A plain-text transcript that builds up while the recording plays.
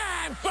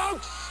overtime,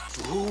 folks!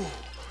 Ooh,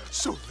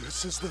 so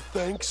this is the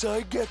thanks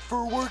I get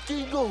for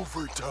working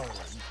overtime.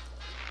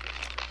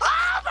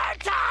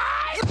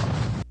 Overtime!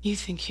 You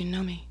think you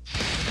know me?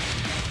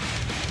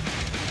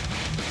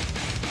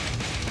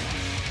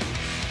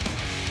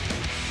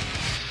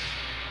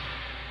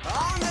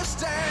 On this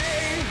day,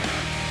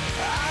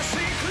 I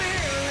see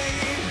clearly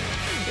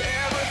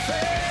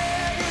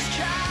everything has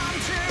come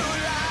to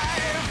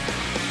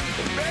life.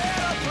 A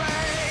better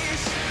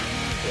place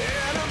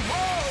in a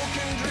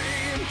broken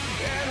dream,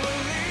 and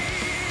we'll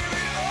leave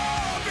it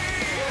all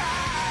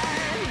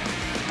behind.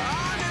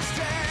 On this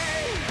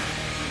day,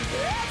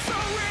 it's so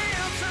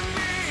real to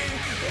me.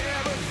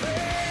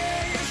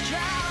 Everything has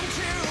come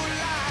to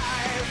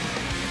life.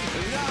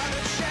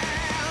 Another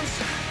chance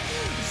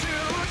to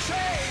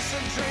chase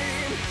a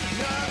dream,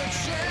 another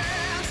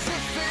chance to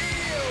feel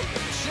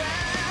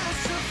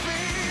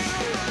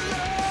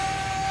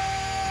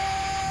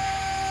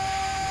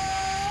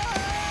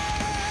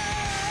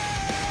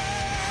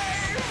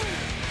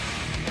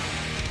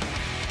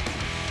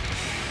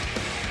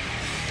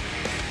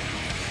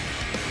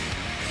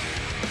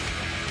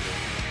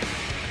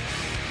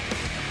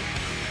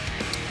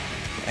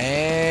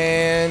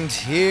And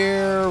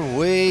here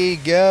we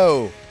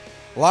go.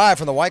 Live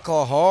from the White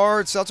Claw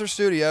Hard Seltzer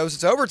Studios,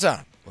 it's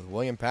overtime with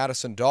William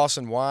Patteson,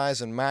 Dawson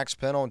Wise, and Max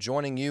Pennell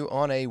joining you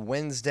on a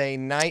Wednesday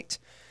night.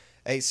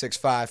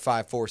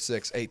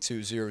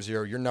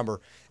 865-546-8200, your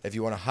number if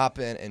you want to hop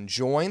in and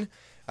join.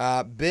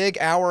 Big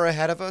hour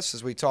ahead of us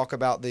as we talk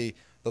about the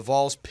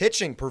Vols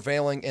pitching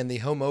prevailing in the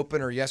home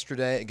opener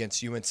yesterday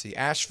against UNC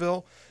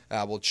Asheville.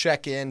 We'll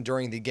check in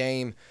during the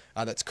game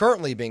that's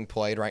currently being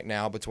played right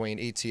now between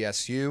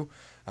ETSU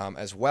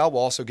as well.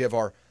 We'll also give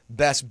our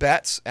best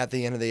bets at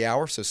the end of the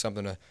hour, so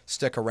something to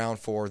stick around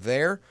for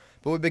there.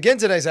 But we begin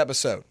today's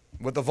episode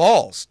with the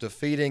Vols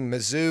defeating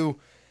Mizzou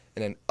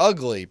in an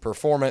ugly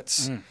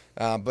performance.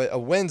 But a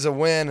win's a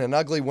win, an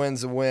ugly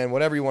win's a win,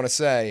 whatever you want to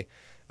say.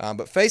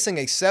 But facing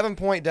a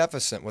 7-point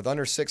deficit with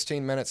under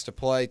 16 minutes to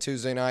play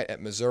Tuesday night at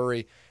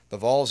Missouri, the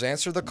Vols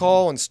answered the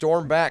call and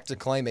stormed back to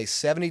claim a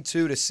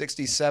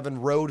 72-67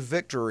 road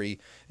victory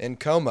in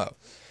Como.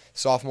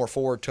 Sophomore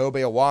forward Tobe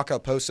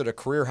Awaka posted a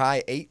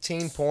career-high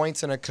 18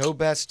 points and a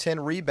co-best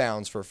 10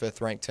 rebounds for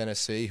fifth-ranked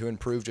Tennessee, who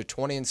improved to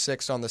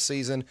 20-6 on the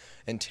season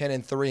and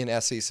 10-3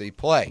 in SEC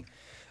play.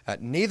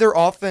 Neither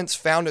offense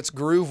found its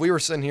groove. We were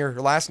sitting here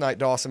last night,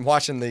 Dawson,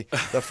 watching the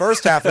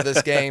first half of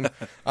this game.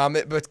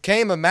 It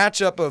became a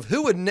matchup of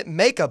who would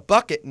make a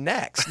bucket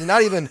next.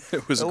 Not even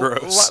it was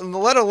gross.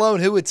 Let alone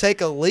who would take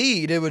a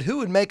lead. Who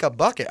would make a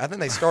bucket. I think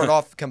they started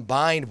off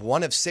combined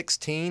 1 of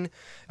 16.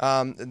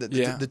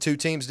 The two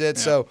teams did.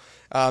 Yeah. So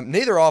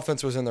neither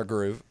offense was in their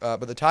groove.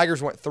 But the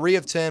Tigers went 3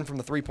 of 10 from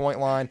the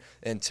three-point line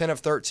and 10 of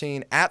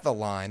 13 at the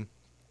line,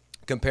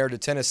 compared to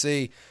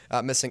Tennessee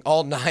missing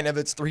all 9 of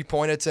its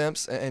three-point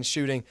attempts and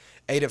shooting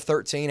 8 of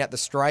 13 at the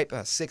stripe,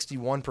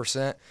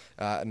 61%.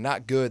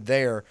 Not good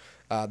there.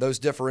 Those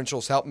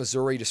differentials helped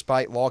Missouri,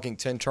 despite logging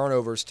 10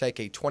 turnovers, take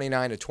a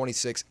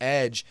 29-26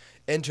 edge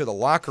into the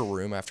locker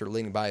room after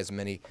leading by as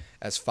many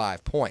as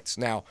 5 points.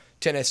 Now,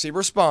 Tennessee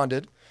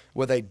responded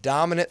with a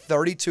dominant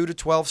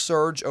 32-12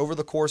 surge over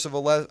the course of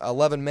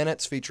 11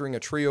 minutes, featuring a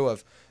trio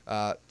of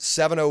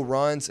 7-0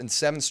 runs and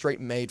 7 straight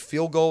made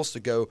field goals to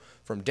go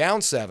from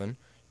down 7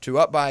 to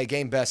up by a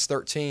game-best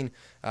 13,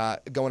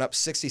 going up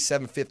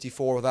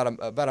 67-54 with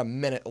about a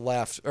minute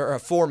left, or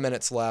 4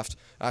 minutes left,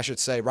 I should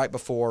say, right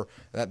before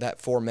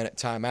that 4-minute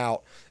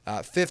timeout.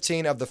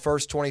 15 of the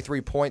first 23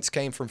 points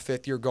came from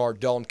fifth-year guard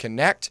Dalton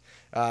Connect.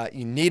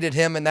 You needed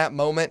him in that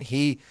moment.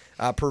 He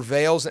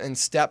prevails and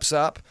steps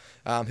up,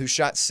 who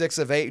shot 6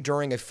 of 8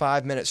 during a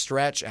 5-minute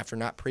stretch after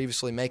not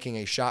previously making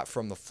a shot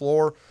from the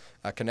floor.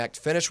 Connect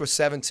finished with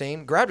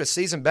 17, grabbed a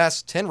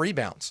season-best 10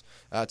 rebounds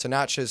to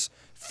notch his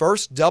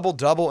first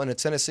double-double in a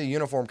Tennessee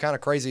uniform. Kind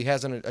of crazy he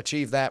hasn't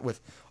achieved that with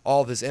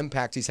all of his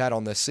impact he's had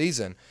on this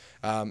season.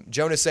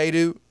 Jonas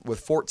Adu with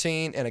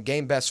 14 and a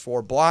game-best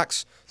 4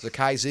 blocks.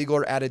 Zakai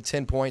Ziegler added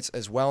 10 points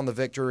as well in the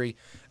victory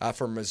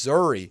for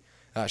Missouri.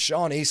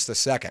 Sean East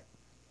II,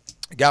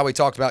 a guy we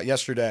talked about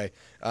yesterday,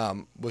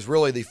 was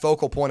really the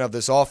focal point of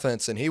this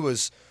offense, and he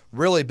was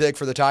really big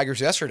for the Tigers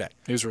yesterday.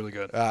 He was really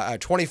good.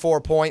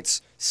 24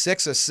 points,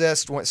 6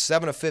 assists, went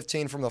 7 of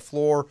 15 from the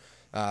floor,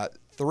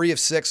 3 of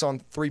 6 on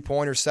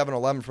three-pointers,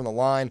 7-11 from the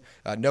line.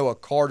 Noah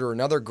Carter,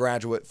 another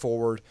graduate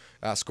forward,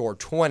 scored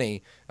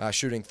 20,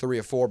 shooting 3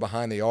 of 4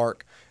 behind the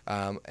arc,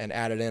 and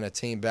added in a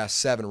team-best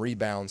 7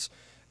 rebounds.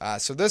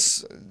 So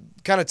this,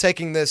 kind of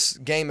taking this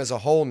game as a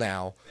whole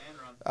now,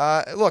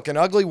 look, an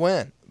ugly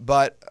win.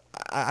 But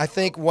I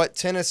think what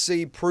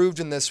Tennessee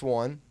proved in this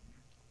one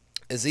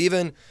is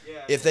even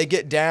if they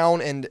get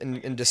down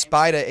and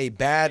despite a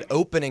bad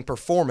opening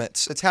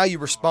performance, it's how you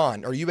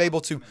respond. Are you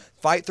able to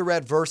fight through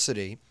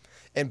adversity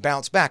and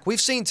bounce back? We've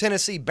seen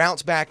Tennessee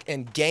bounce back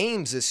in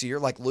games this year,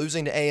 like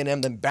losing to A&M,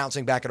 then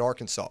bouncing back at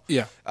Arkansas.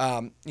 Yeah.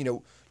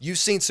 you've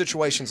seen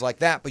situations like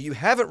that, but you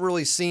haven't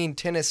really seen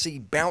Tennessee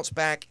bounce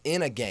back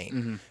in a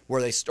game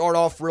where they start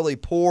off really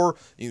poor,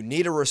 you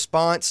need a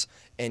response,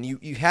 and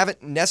you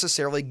haven't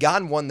necessarily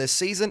gotten one this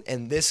season.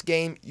 And this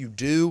game, you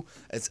do.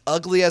 As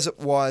ugly as it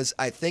was,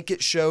 I think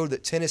it showed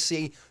that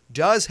Tennessee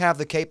does have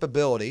the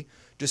capability,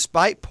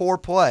 despite poor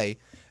play,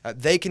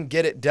 they can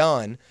get it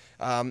done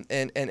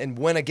and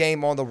win a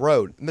game on the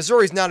road.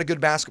 Missouri's not a good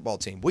basketball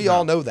team. We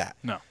all know that.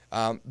 No.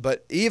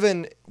 But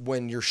even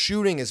when you're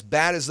shooting as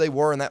bad as they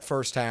were in that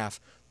first half,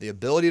 the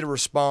ability to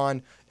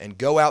respond and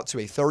go out to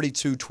a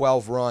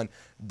 32-12 run,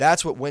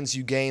 that's what wins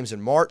you games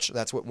in March.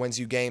 That's what wins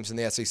you games in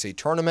the SEC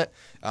tournament.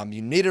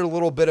 You needed a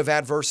little bit of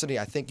adversity.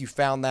 I think you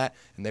found that,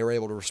 and they were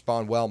able to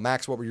respond well.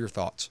 Max, what were your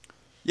thoughts?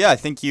 Yeah, I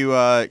think you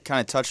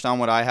kind of touched on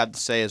what I had to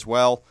say as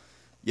well.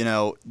 You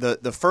know,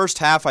 the first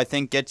half, I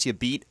think, gets you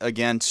beat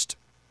against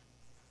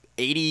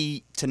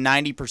 80 to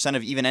 90%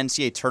 of even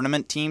NCAA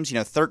tournament teams.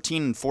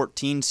 13 and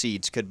 14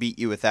 seeds could beat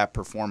you with that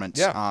performance.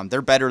 Yeah.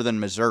 They're better than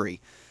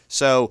Missouri.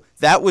 So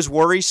that was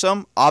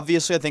worrisome.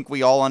 Obviously, I think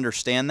we all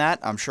understand that.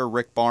 I'm sure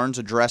Rick Barnes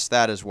addressed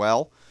that as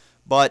well.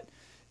 But,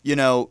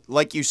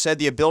 like you said,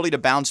 the ability to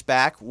bounce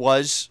back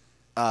was,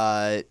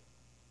 it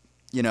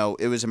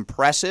was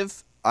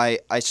impressive.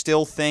 I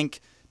still think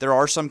there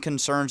are some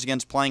concerns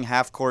against playing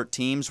half-court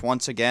teams.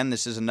 Once again,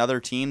 this is another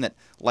team that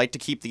liked to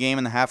keep the game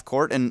in the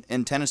half-court,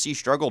 and Tennessee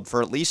struggled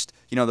for at least,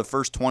 the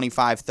first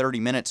 25, 30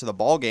 minutes of the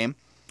ball game.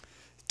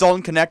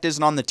 Dalton Knecht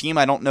isn't on the team.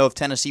 I don't know if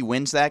Tennessee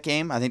wins that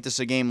game. I think this is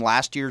a game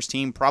last year's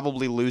team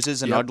probably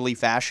loses in ugly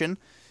fashion,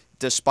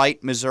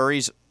 despite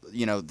Missouri's,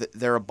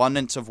 their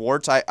abundance of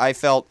warts. I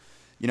felt,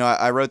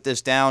 I wrote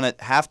this down at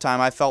halftime.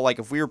 I felt like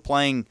if we were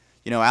playing,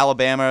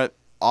 Alabama,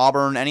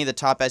 Auburn, any of the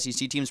top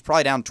SEC teams,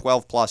 probably down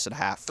 12-plus at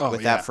half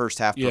that first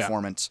half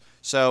performance.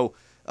 So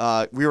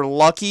we were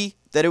lucky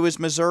that it was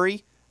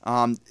Missouri.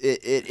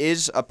 It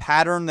is a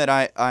pattern that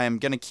I am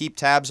going to keep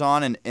tabs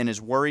on and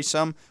is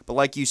worrisome. But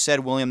like you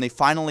said, William, they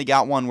finally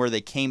got one where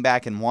they came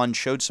back and won,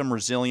 showed some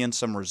resilience,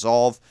 some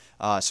resolve.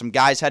 Some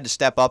guys had to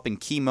step up in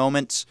key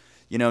moments.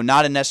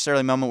 Not a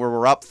necessarily moment where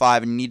we're up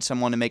 5 and you need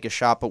someone to make a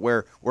shot, but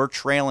where we're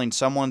trailing,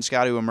 someone's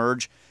got to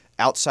emerge.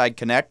 Outside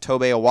connect.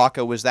 Tobe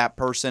Awaka was that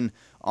person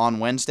on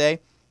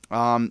Wednesday.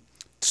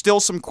 Still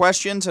some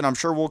questions, and I'm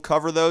sure we'll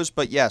cover those.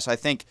 But yes, I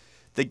think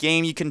the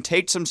game, you can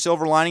take some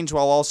silver linings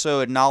while also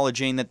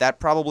acknowledging that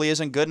probably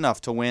isn't good enough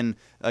to win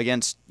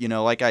against,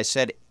 like I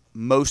said,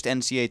 most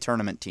NCAA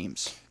tournament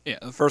teams. Yeah,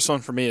 the first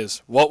one for me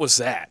is, what was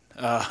that?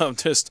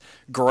 Just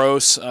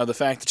gross. The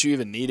fact that you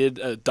even needed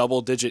a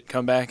double-digit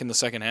comeback in the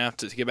second half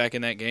to get back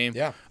in that game.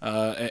 Yeah.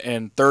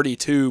 And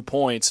 32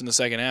 points in the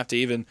second half to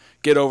even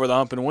get over the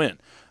hump and win.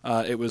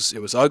 It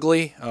was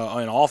ugly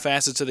in all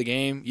facets of the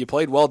game. You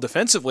played well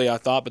defensively, I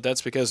thought, but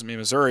that's because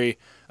Missouri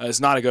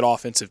is not a good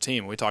offensive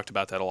team. We talked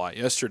about that a lot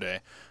yesterday.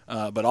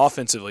 But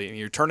offensively,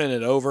 you're turning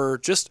it over,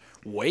 just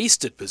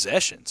wasted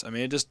possessions.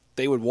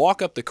 They would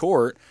walk up the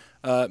court,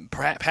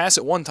 pass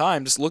it one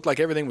time, just looked like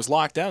everything was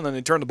locked down, and then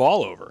they turned the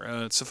ball over.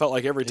 It felt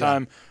like every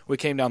time we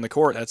came down the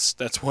court,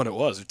 that's what it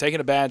was. They're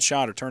taking a bad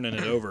shot or turning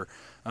it over.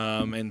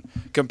 And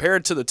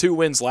compared to the 2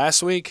 wins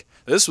last week,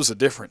 this was a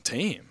different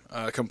team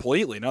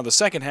completely. Now, the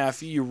second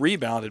half, you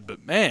rebounded,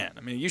 but man,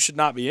 you should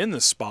not be in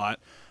this spot.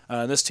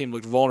 This team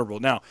looked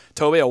vulnerable. Now,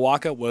 Tobe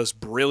Awaka was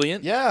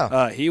brilliant.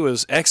 Yeah. He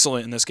was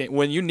excellent in this game.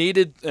 When you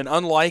needed an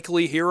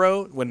unlikely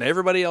hero, when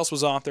everybody else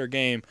was off their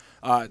game,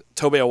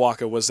 Tobe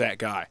Awaka was that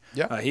guy.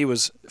 Yeah. He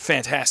was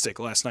fantastic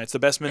last night. It's the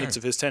best minutes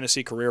of his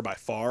Tennessee career by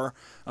far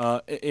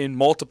in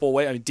multiple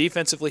ways.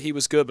 Defensively he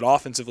was good, but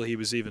offensively he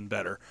was even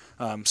better.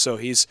 So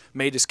he's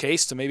made his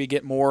case to maybe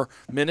get more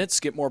minutes,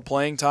 get more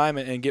playing time,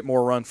 and get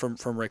more run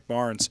from Rick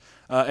Barnes.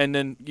 And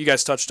then you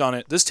guys touched on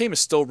it. This team is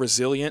still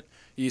resilient.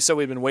 You said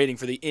we've been waiting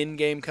for the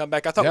in-game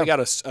comeback. I thought we got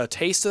a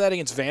taste of that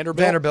against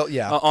Vanderbilt.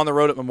 On the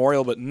road at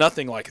Memorial, but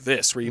nothing like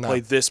this, where you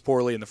played this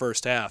poorly in the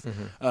first half.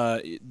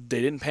 They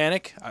didn't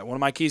panic. One of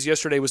my keys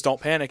yesterday was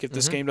don't panic if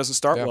this game doesn't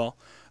start well,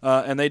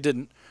 and they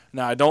didn't.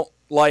 Now, I don't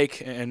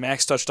like, and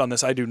Max touched on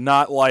this, I do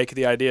not like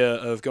the idea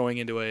of going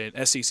into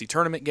an SEC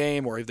tournament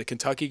game or the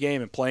Kentucky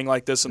game and playing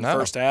like this in the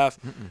first half,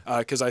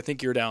 because I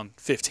think you're down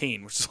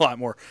 15, which is a lot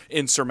more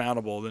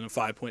insurmountable than a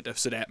 5-point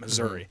deficit at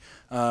Missouri.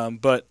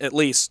 But at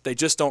least they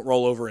just don't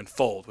roll over and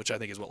fold, which I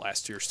think is what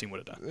last year's team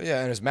would have done.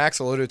 Yeah, and as Max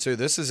alluded to,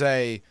 this is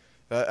a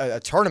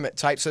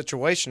tournament-type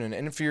situation. An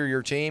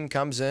inferior team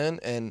comes in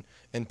and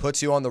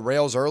puts you on the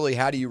rails early.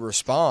 How do you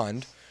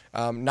respond?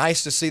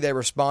 Nice to see they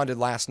responded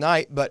last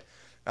night, but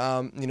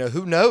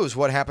who knows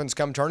what happens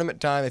come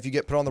tournament time if you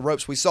get put on the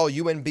ropes. We saw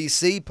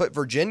UNBC put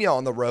Virginia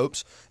on the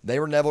ropes. They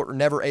were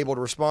never able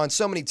to respond.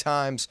 So many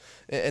times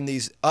in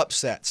these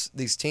upsets,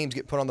 these teams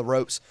get put on the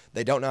ropes.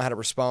 They don't know how to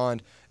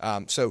respond.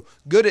 So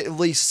good to at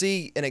least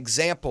see an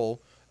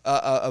example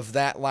of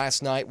that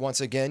last night. Once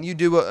again, you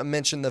do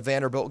mention the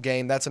Vanderbilt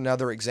game. That's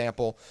another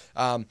example.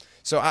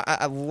 So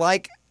I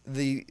like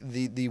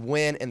the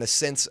win in the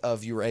sense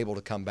of you were able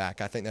to come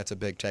back. I think that's a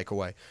big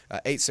takeaway.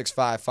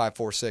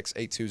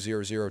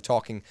 865-546-8200,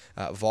 talking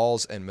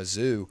Vols and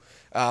Mizzou.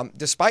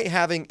 Despite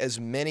having as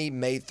many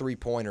made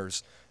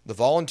three-pointers The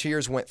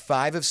Volunteers went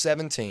 5 of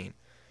 17.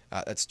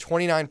 That's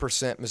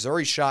 29%.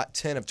 Missouri shot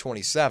 10 of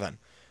 27.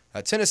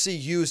 Tennessee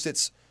used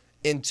its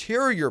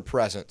interior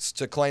presence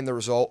to claim the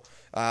result.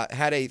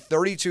 Had a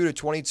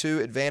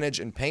 32-22 advantage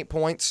in paint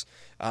points.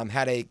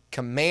 Had a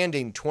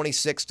commanding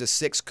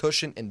 26-6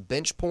 cushion in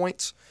bench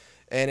points.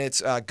 And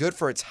it's good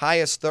for its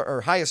highest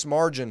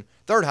margin,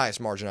 third highest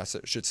margin, I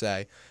should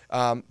say,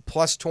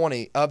 plus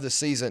 20 of the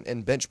season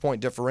in bench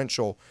point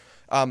differential.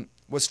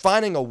 Was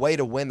finding a way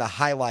to win the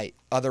highlight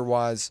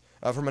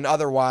from an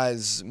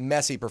otherwise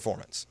messy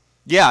performance.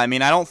 Yeah, I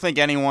mean, I don't think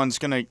anyone's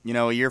going to,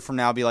 a year from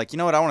now be like, you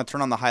know what, I want to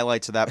turn on the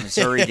highlights of that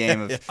Missouri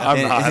game in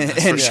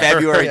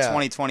February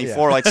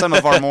 2024, like some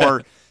of our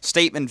more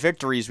statement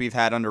victories we've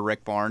had under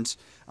Rick Barnes.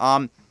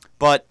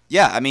 But,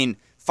 yeah, I mean,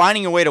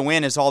 finding a way to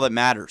win is all that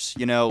matters.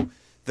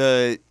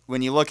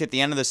 When you look at the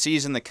end of the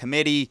season, the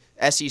committee,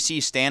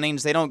 SEC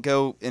standings, they don't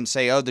go and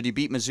say, oh, did you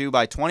beat Mizzou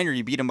by 20 or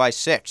you beat them by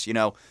 6?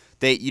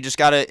 You just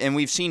got to – and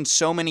we've seen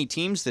so many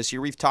teams this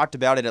year. We've talked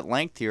about it at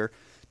length here.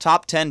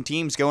 Top 10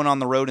 teams going on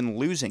the road and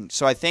losing.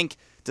 So I think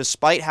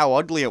despite how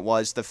ugly it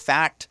was, the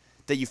fact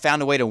that you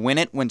found a way to win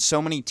it when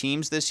so many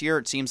teams this year,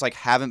 it seems like,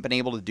 haven't been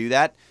able to do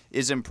that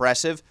is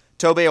impressive.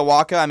 Tobe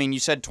Awaka, I mean, you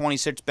said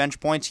 26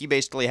 bench points. He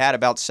basically had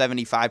about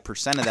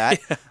 75% of that.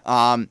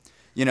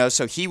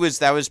 So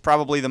that was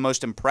probably the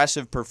most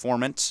impressive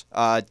performance.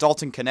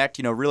 Dalton Connect,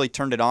 really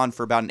turned it on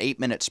for about an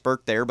 8-minute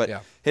spurt there,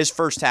 but his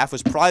first half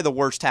was probably the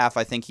worst half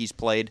I think he's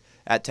played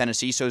at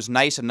Tennessee. So it's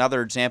nice,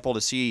 another example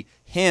to see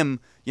him,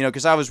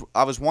 because I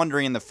was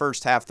wondering in the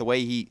first half the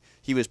way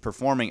he was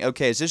performing,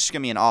 okay, is this just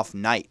going to be an off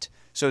night?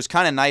 So it's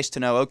kind of nice to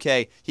know,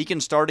 okay, he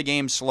can start a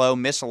game slow,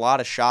 miss a lot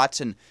of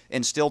shots,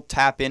 and still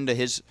tap into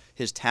his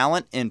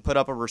talent and put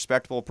up a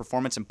respectable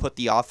performance and put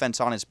the offense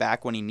on his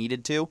back when he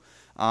needed to,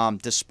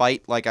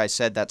 despite, like I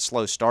said, that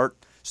slow start.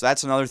 So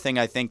that's another thing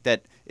I think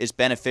that is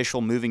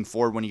beneficial moving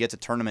forward when you get to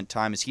tournament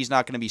time is he's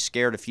not going to be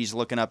scared if he's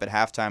looking up at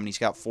halftime and he's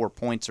got 4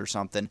 points or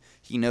something.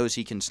 He knows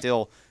he can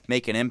still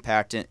make an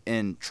impact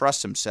and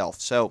trust himself.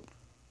 So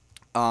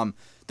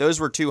those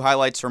were two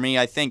highlights for me.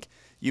 I think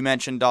you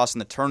mentioned, Dawson,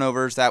 the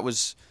turnovers. That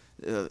was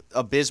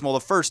abysmal.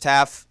 The first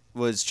half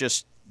was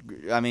just,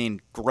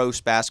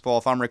 gross basketball.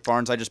 If I'm Rick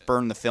Barnes, I just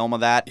burn the film of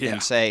that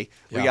and say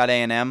we got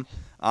A&M.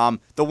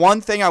 The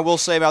one thing I will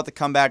say about the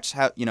comebacks,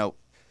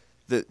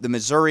 the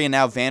Missouri and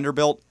now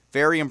Vanderbilt,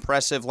 very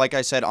impressive. Like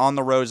I said, on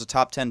the road as a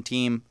top 10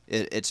 team,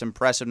 it's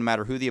impressive no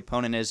matter who the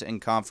opponent is in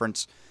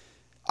conference.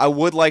 I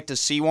would like to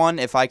see one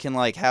if I can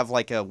have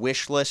a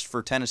wish list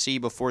for Tennessee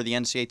before the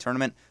NCAA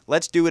tournament.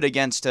 Let's do it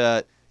against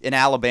in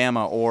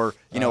Alabama or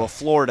a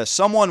Florida,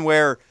 someone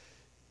where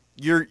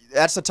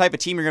that's the type of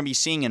team you're going to be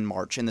seeing in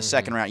March in the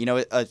second round.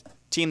 A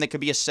team that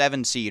could be a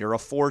 7 seed or a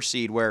 4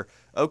 seed where,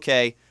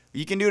 okay,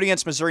 you can do it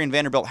against Missouri and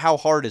Vanderbilt. How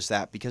hard is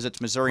that? Because it's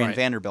Missouri and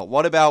Vanderbilt.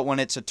 What about when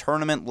it's a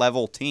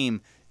tournament-level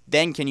team?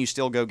 Then can you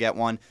still go get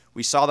one?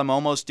 We saw them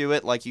almost do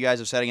it, like you guys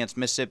have said, against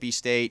Mississippi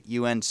State,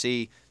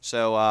 UNC.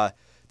 So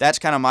that's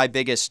kind of my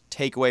biggest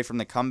takeaway from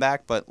the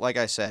comeback. But like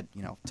I said,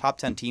 top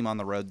 10 team on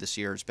the road this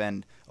year has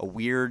been a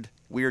weird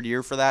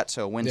year for that.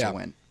 So a win's a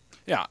win.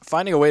 Yeah,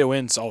 finding a way to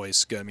win is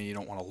always good. I mean, you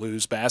don't want to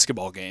lose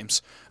basketball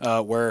games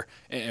where,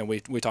 and we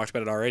talked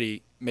about it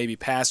already, maybe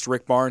past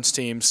Rick Barnes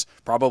teams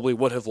probably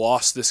would have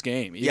lost this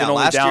game. Even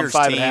only down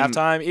 5 at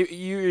halftime.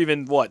 You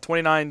even,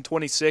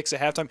 29-26 at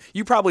halftime,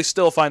 you probably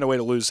still find a way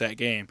to lose that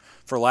game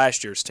for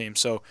last year's team.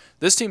 So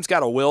this team's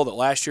got a will that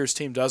last year's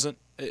team doesn't.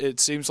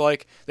 It seems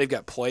like they've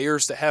got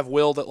players that have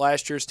will that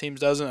last year's team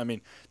doesn't. I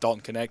mean,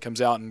 Dalton Connect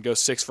comes out and goes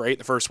 6 for 8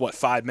 the first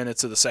 5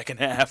 minutes of the second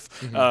half.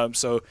 Mm-hmm.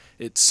 So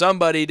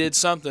somebody did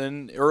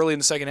something early in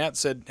the second half and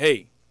said,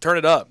 "Hey, turn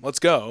it up, let's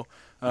go."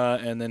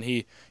 And then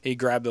he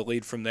grabbed the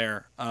lead from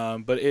there.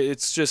 But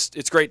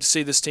it's great to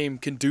see this team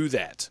can do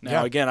that.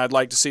 Now, again, I'd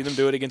like to see them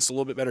do it against a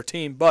little bit better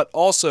team. But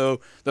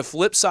also, the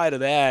flip side of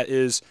that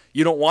is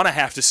you don't want to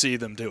have to see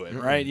them do it,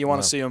 right? You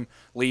want to see them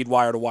lead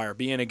wire to wire,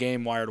 be in a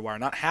game wire to wire,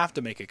 not have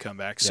to make a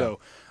comeback. Yeah. So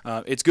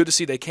it's good to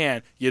see they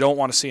can. You don't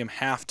want to see them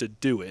have to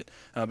do it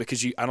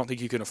because I don't think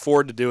you can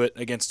afford to do it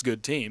against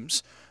good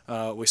teams.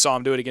 We saw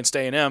them do it against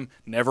A&M,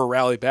 never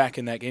rally back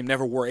in that game,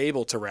 never were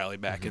able to rally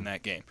back in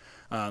that game.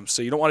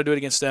 So you don't want to do it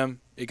against them.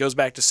 It goes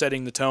back to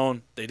setting the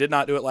tone. They did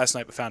not do it last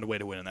night, but found a way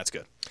to win, and that's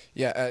good.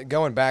 Yeah,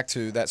 going back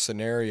to that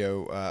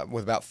scenario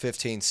with about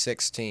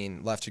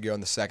 15-16 left to go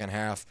in the second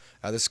half,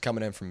 this is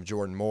coming in from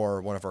Jordan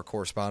Moore, one of our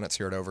correspondents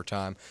here at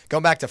Overtime.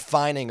 Going back to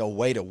finding a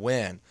way to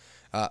win,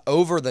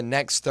 over the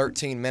next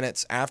 13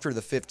 minutes after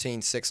the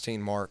 15-16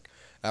 mark,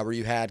 where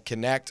you had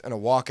Connect and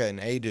Awaka and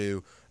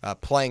Adu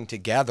playing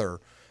together,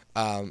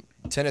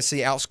 Tennessee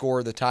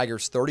outscored the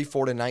Tigers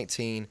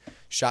 34-19,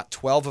 shot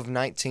 12 of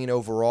 19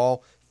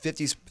 overall,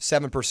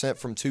 57%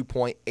 from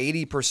 2-point,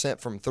 80%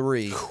 from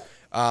 3,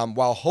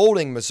 while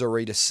holding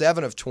Missouri to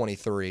 7 of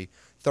 23,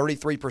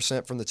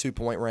 33% from the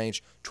 2-point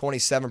range,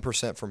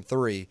 27% from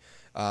 3,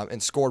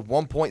 and scored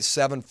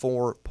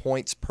 1.74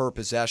 points per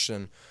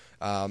possession,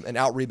 and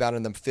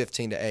out-rebounded them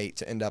 15-8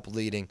 to end up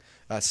leading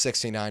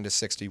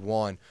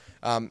 69-61.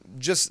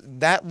 Just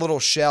that little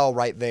shell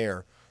right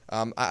there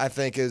I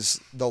think is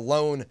the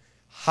lone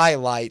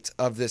highlight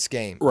of this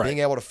game. Right. Being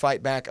able to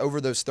fight back over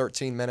those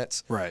 13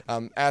 minutes. Right.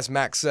 As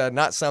Max said,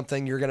 not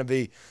something you're going to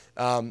be,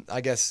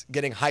 I guess,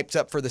 getting hyped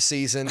up for the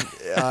season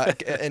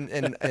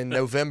in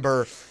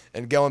November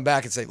and going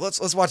back and say,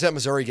 let's watch that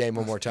Missouri game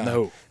one more time.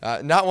 No.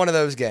 Not one of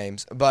those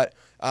games, but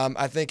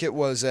I think it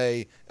was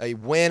a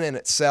win in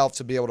itself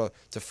to be able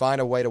to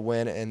find a way to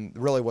win, and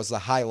really was the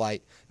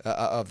highlight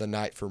of the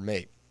night for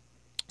me.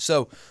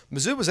 So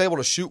Mizzou was able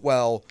to shoot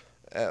well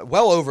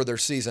over their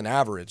season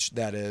average,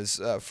 that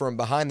is, from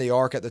behind the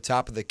arc at the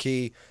top of the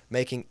key,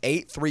 making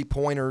 8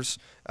 3-pointers.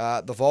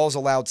 The Vols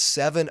allowed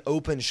 7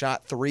 open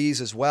shot threes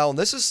as well. And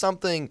this is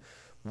something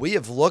we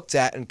have looked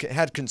at and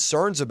had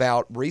concerns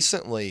about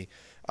recently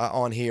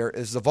on here,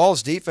 is the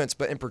Vols defense,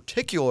 but in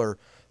particular,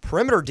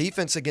 perimeter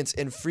defense against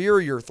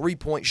inferior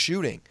three-point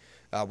shooting.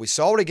 We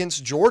saw it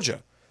against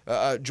Georgia.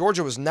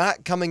 Georgia was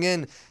not coming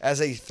in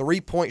as a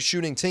three-point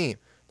shooting team.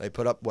 They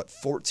put up,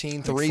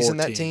 14 threes in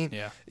that team?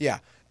 Yeah.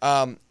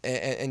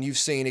 And you've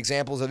seen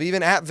examples of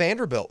even at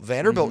Vanderbilt.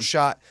 Vanderbilt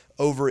shot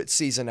over its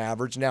season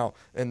average. Now,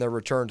 in their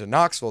return to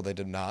Knoxville, they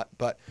did not.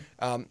 But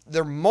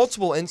there are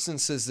multiple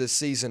instances this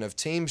season of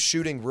teams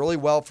shooting really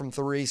well from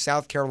three.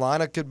 South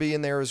Carolina could be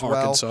in there as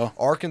well.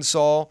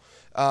 Arkansas.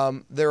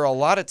 There are a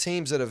lot of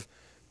teams that have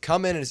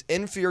come in as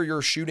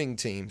inferior shooting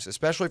teams,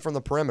 especially from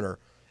the perimeter,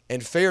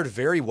 and fared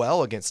very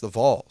well against the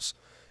Vols.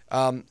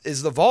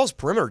 Is the Vols'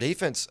 perimeter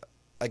defense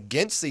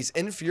against these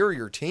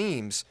inferior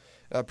teams,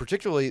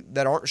 particularly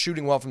that aren't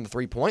shooting well from the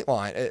three-point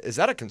line, is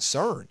that a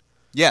concern?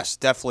 Yes,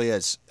 definitely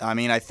is. I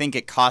mean, I think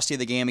it cost you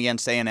the game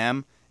against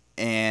A&M,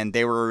 and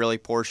they were a really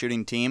poor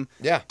shooting team.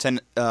 Yeah.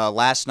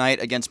 Last night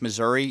against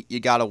Missouri, you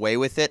got away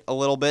with it a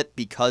little bit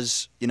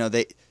because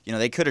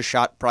they could have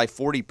shot probably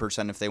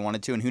 40% if they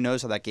wanted to, and who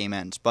knows how that game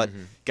ends. But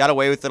got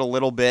away with it a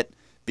little bit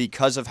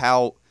because of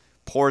how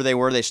poor they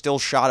were. They still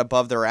shot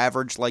above their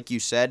average, like you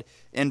said.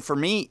 And for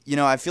me,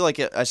 I feel like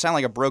I sound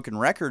like a broken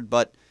record,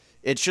 but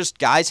it's just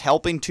guys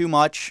helping too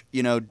much,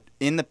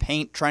 in the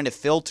paint, trying to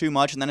fill too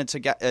much, and then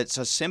it's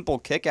a simple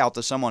kick out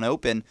to someone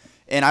open.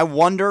 And I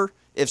wonder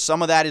if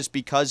some of that is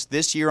because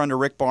this year under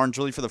Rick Barnes,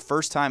 really for the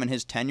first time in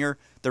his tenure,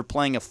 they're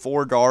playing a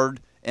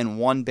 4-guard and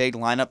 1 big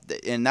lineup,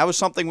 and that was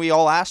something we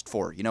all asked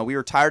for. We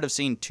were tired of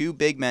seeing 2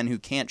 big men who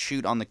can't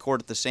shoot on the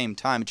court at the same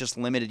time. It just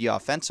limited you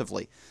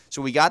offensively.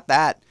 So we got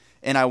that,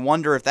 and I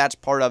wonder if that's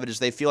part of it, is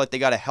they feel like they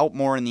got to help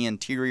more in the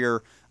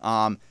interior,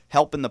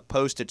 help in the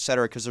post,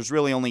 etc., because there's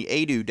really only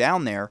Adu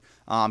down there.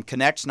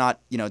 Connect's not,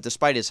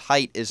 despite his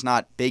height, is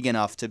not big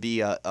enough to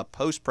be a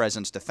post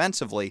presence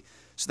defensively.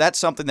 So that's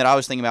something that I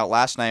was thinking about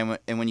last night,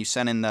 and when you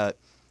sent in the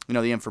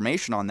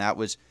information on that,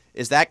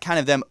 is that kind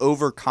of them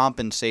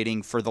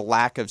overcompensating for the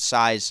lack of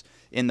size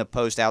in the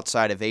post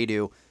outside of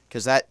Adu?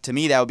 Because that, to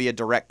me, that would be a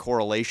direct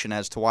correlation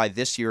as to why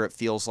this year it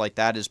feels like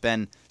that has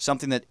been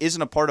something that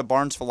isn't a part of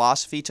Barnes'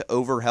 philosophy to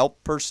overhelp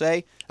per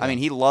se. Yeah. I mean,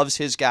 he loves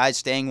his guys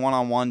staying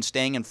one-on-one,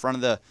 staying in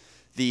front of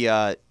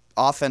the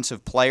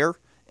offensive player,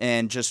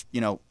 and just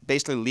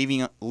basically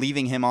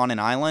leaving him on an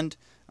island.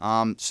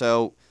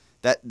 So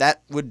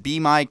that would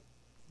be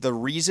the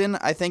reason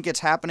I think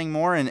it's happening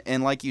more.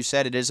 And like you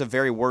said, it is a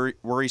very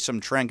worrisome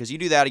trend, because you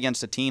do that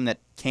against a team that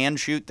can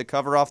shoot the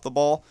cover off the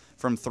ball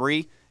from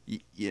three.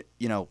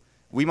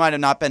 We might have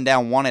not been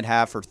down 1 at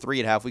half or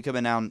 3 at half. We could have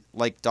been down,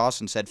 like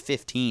Dawson said,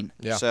 15.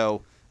 Yeah.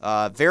 So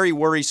very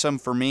worrisome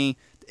for me.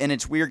 And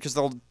it's weird because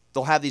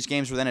they'll have these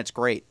games where then it's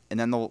great, and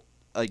then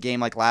a game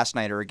like last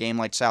night or a game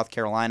like South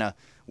Carolina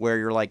where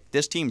you're like,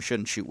 this team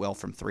shouldn't shoot well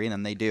from 3, and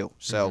then they do.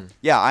 So,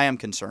 yeah, I am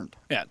concerned.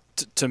 Yeah,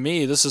 to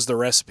me, this is the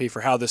recipe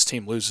for how this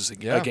team loses a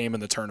game in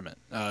the tournament.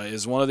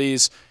 Is one of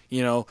these,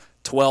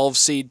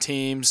 12-seed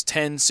teams,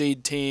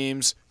 10-seed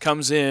teams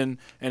comes in,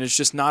 and it's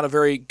just not a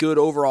very good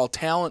overall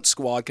talent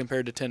squad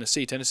compared to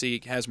Tennessee.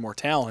 Tennessee has more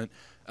talent,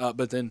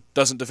 but then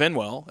doesn't defend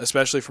well,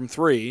 especially from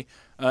 3,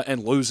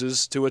 and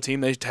loses to a team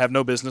they have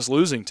no business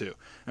losing to.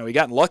 And we've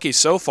gotten lucky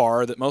so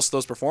far that most of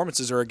those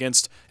performances are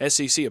against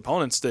SEC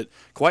opponents that,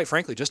 quite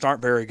frankly, just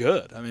aren't very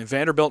good. I mean,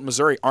 Vanderbilt and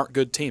Missouri aren't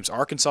good teams.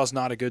 Arkansas is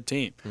not a good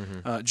team.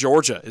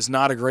 Georgia is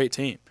not a great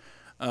team.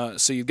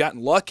 So you've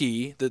gotten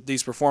lucky that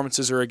these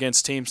performances are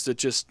against teams that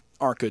just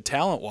aren't good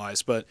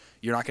talent-wise, but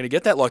you're not going to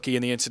get that lucky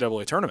in the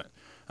NCAA tournament.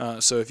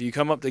 So if you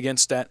come up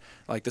against that,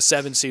 like the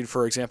 7 seed,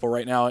 for example,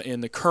 right now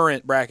in the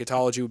current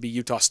bracketology would be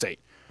Utah State.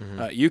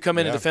 You come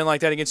in and defend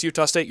like that against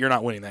Utah State, you're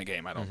not winning that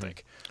game, I don't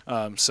think.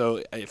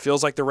 So it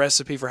feels like the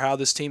recipe for how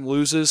this team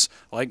loses.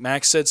 Like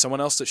Max said, someone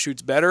else that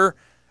shoots better.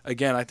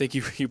 Again, I think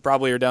you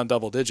probably are down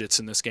double digits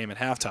in this game at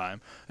halftime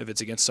if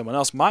it's against someone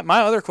else. My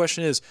other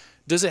question is,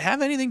 does it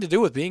have anything to do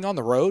with being on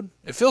the road?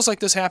 It feels like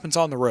this happens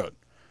on the road.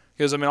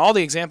 Because, all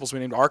the examples we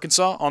named,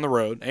 Arkansas on the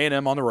road,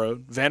 A&M on the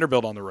road,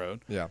 Vanderbilt on the road,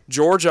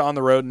 Georgia on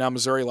the road, now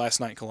Missouri last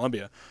night,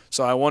 Columbia.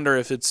 So I wonder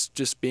if it's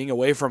just being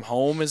away from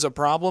home is a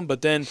problem,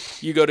 but then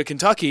you go to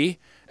Kentucky,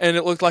 and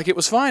it looked like it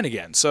was fine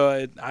again.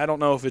 So I don't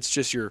know if it's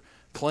just you're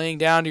playing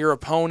down to your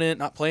opponent,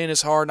 not playing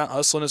as hard, not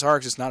hustling as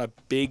hard, because it's not a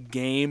big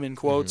game, in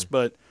quotes,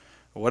 but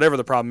whatever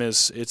the problem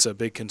is, it's a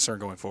big concern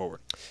going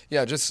forward.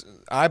 Yeah, just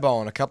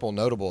eyeballing a couple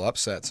notable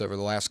upsets over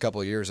the last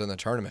couple of years in the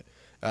tournament.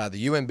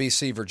 The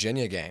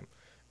UMBC-Virginia game.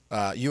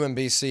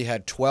 UMBC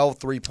had 12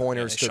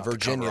 three-pointers to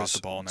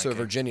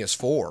Virginia's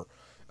 4.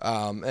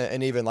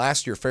 And even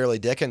last year, Fairleigh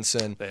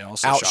Dickinson they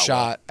also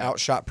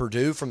outshot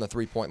Purdue from the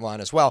three-point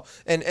line as well.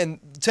 And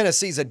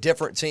Tennessee's a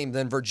different team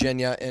than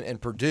Virginia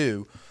and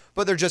Purdue,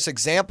 but they're just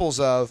examples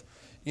of,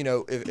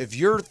 if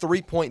your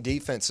three-point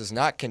defense is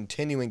not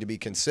continuing to be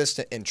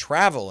consistent and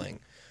traveling,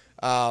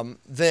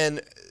 then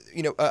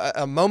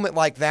a moment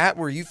like that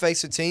where you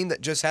face a team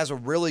that just has a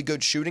really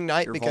good shooting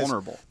night you're because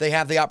vulnerable. They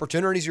have the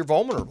opportunities, you're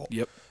vulnerable.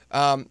 Yep.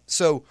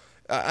 So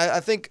I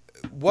think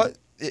what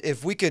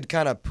if we could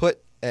kind of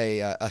put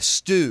a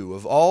stew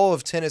of all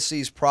of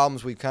Tennessee's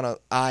problems we've kind of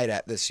eyed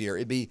at this year,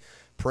 it'd be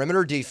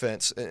perimeter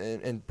defense,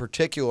 in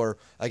particular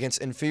against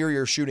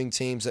inferior shooting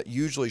teams that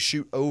usually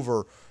shoot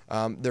over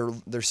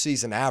their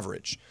season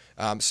average.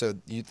 So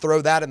you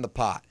throw that in the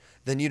pot.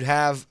 Then you'd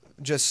have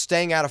just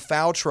staying out of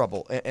foul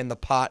trouble in the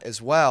pot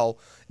as well,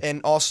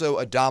 and also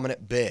a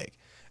dominant big.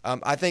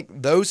 I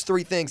think those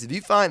three things, if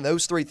you find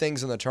those three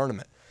things in the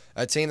tournament,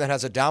 a team that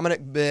has a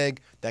dominant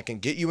big that can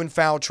get you in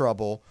foul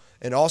trouble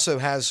and also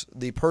has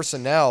the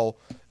personnel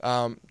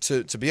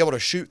to be able to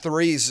shoot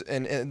threes,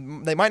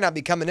 and they might not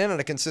be coming in at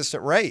a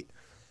consistent rate,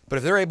 but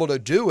if they're able to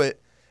do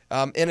it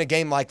in a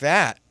game like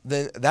that,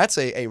 then that's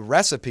a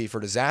recipe for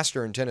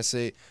disaster in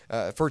Tennessee,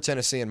 for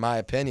Tennessee, in my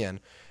opinion.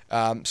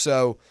 I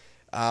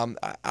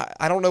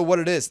don't know what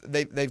it is.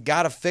 They've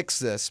got to fix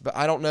this, but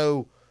I don't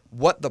know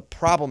what the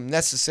problem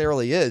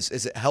necessarily is.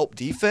 Is it help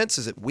defense?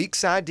 Is it weak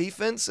side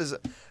defense?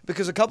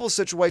 Because a couple of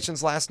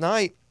situations last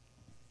night,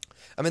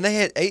 they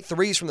hit 8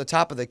 threes from the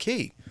top of the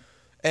key.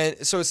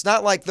 And so it's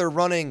not like they're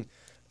running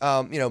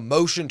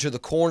motion to the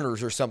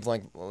corners or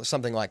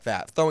something like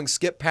that, throwing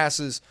skip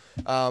passes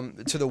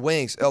to the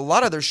wings. A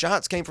lot of their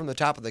shots came from the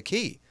top of the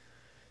key.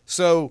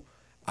 So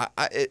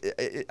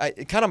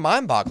it kind of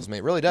mind boggles me.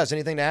 It really does.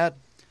 Anything to add?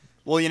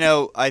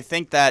 Well, I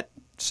think that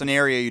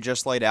scenario you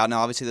just laid out, now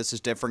obviously this is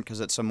different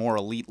because it's a more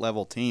elite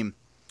level team,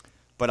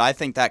 but I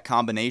think that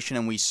combination,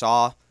 and we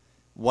saw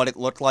what it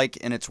looked like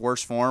in its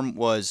worst form,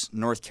 was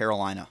North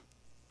Carolina.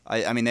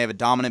 They have a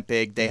dominant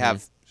big. They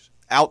have,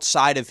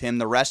 outside of him,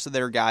 the rest of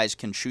their guys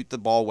can shoot the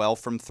ball well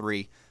from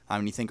three.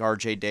 You think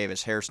R.J.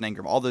 Davis, Harrison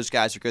Ingram, all those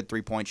guys are good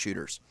three-point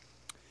shooters.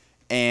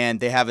 And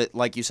they have, it,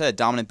 like you said, a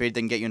dominant big that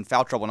can get you in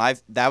foul trouble.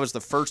 And that was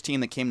the first team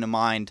that came to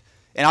mind.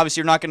 And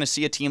obviously you're not going to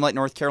see a team like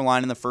North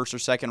Carolina in the first or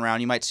second round.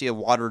 You might see a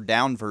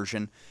watered-down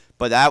version.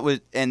 But that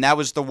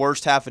was the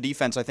worst half of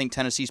defense I think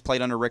Tennessee's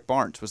played under Rick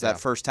Barnes, was that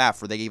first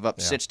half where they gave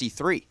up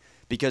 63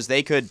 because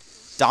they could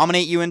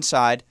dominate you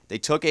inside. They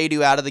took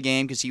Adu out of the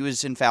game because he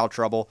was in foul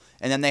trouble.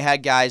 And then they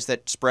had guys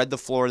that spread the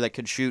floor that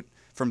could shoot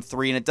from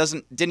three, and it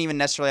didn't even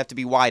necessarily have to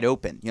be wide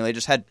open. They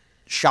just had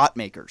shot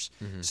makers.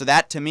 So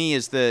that, to me,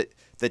 is the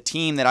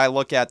team that I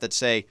look at that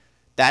say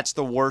that's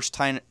the worst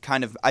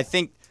kind of – I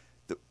think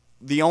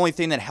the only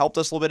thing that helped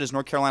us a little bit is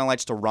North Carolina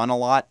likes to run a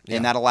lot,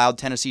 and that allowed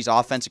Tennessee's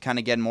offense to kind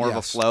of get more of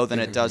a flow than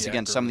it does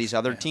against some of these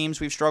other teams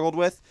we've struggled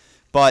with.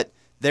 But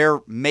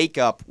their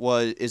makeup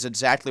is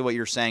exactly what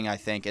you're saying, I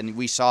think, and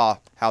we saw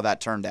how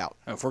that turned out.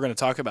 If we're going to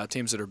talk about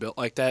teams that are built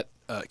like that,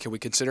 can we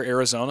consider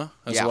Arizona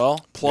as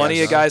well?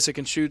 Plenty of guys that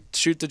can shoot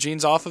the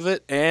jeans off of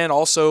it, and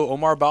also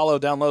Omar Ballo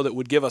down low that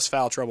would give us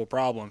foul trouble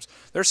problems.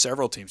 There's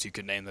several teams you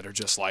could name that are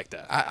just like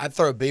that. I'd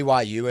throw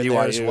BYU in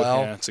there as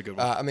well. Yeah, that's a good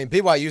one.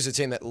 BYU's a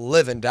team that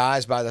live and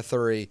dies by the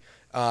three.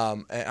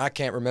 And I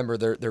can't remember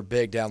their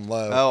big down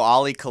low. Oh,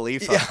 Ali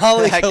Khalifa. Yeah,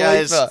 Ali that Khalifa. guy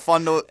is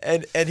fun to.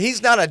 And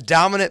he's not a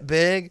dominant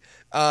big,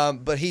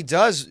 but he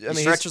does. He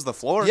stretches the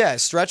floor. Yeah,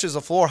 stretches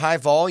the floor, high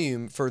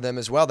volume for them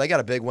as well. They got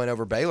a big win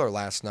over Baylor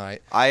last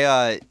night.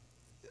 I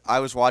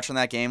was watching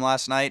that game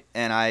last night,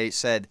 and I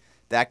said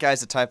that guy's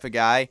the type of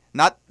guy,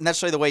 not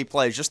necessarily the way he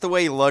plays, just the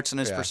way he looks and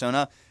his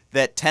persona,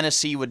 that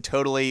Tennessee would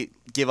totally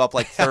give up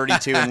like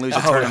 32 and lose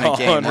a tournament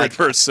game.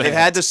 100%. They've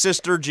had the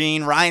sister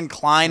Jean. Ryan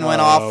Klein went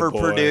off for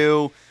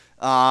Purdue.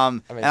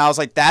 And I was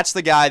like, that's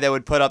the guy that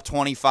would put up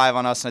 25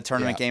 on us in a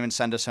tournament game and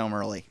send us home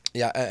early.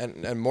 Yeah,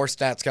 and more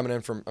stats coming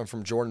in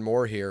from Jordan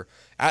Moore here.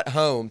 At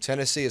home,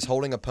 Tennessee is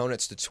holding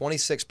opponents to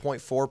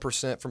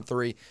 26.4% from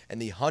three in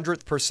the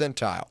 100th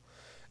percentile.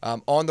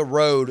 On the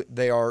road,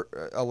 they are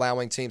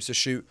allowing teams to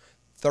shoot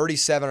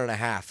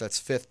 37.5. That's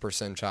 5th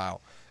percentile.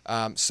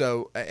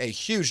 So a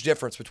huge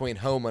difference between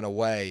home and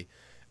away.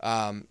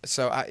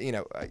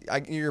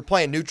 You're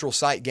playing neutral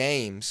site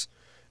games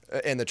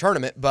in the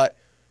tournament, but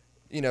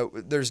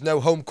there's no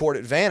home court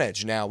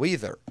advantage now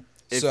either.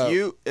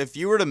 If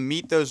you were to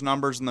meet those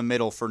numbers in the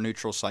middle for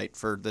neutral site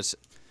for this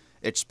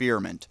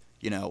experiment,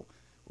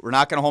 we're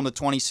not going to hold the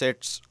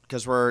 26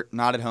 because we're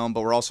not at home,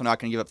 but we're also not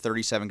going to give up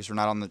 37 because we're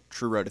not on the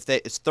true road.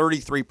 It's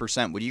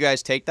 33%. Would you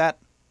guys take that?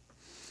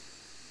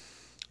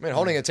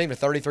 Holding a team to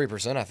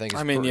 33%, I think,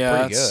 is pretty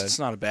good. It's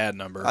not a bad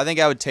number. I think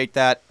I would take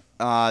that.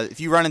 If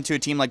you run into a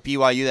team like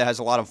BYU that has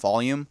a lot of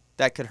volume,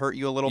 that could hurt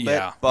you a little bit.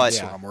 Yeah, But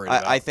that's what I'm worried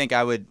about. I think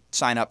I would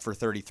sign up for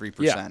 33%.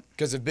 Yeah.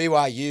 Because if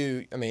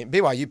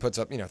BYU puts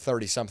up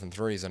 30-something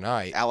threes a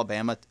night.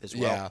 Alabama as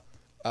well.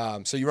 Yeah.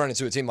 So you run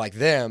into a team like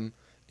them,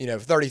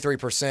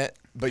 33%,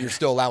 but you're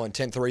still allowing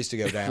 10 threes to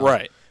go down.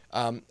 Right.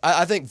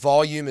 I think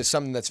volume is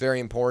something that's very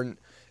important.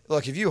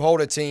 Look, if you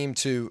hold a team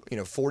to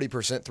 40%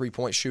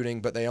 3-point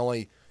shooting, but they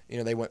only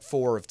they went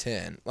 4 of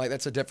 10, like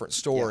that's a different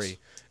story.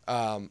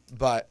 Yes.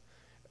 But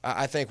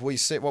I think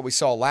what we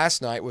saw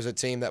last night was a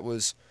team that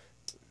was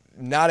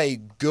not a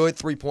good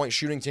 3-point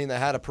shooting team that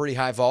had a pretty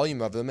high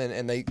volume of them,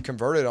 and they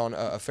converted on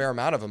a fair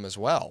amount of them as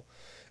well.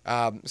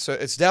 So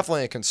it's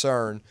definitely a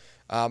concern.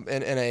 In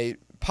a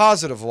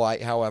positive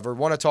light, however,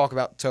 want to talk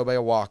about Tobe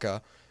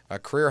Awaka, a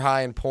career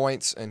high in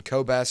points and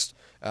co-best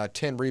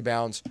 10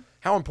 rebounds.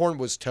 How important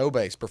was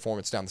Tobe's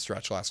performance down the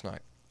stretch last night?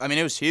 I mean,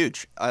 it was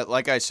huge.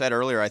 Like I said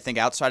earlier, I think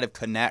outside of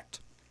Connect,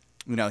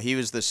 he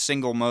was the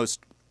single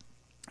most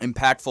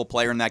impactful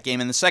player in that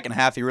game. In the second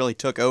half, he really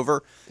took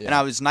over. Yeah. And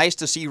it was nice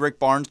to see Rick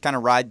Barnes kind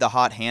of ride the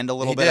hot hand a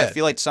little bit. Did. I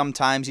feel like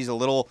sometimes he's a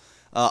little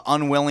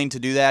unwilling to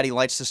do that. He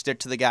likes to stick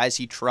to the guys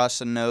he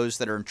trusts and knows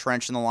that are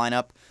entrenched in the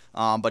lineup.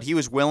 But he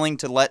was willing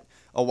to let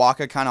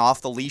Awaka kind of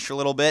off the leash a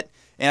little bit.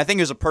 And I think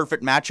it was a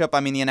perfect matchup. I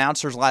mean, the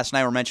announcers last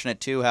night were mentioning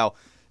it too, how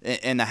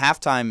in the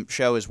halftime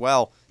show as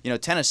well,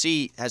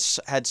 Tennessee has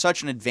had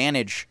such an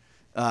advantage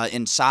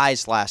in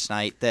size last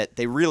night that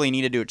they really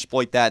needed to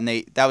exploit that.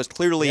 And that was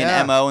clearly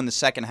an MO in the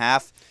second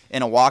half,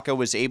 and Awaka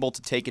was able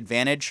to take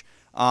advantage.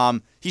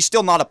 He's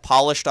still not a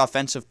polished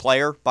offensive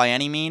player by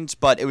any means,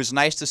 but it was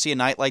nice to see a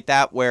night like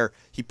that where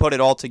he put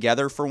it all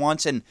together for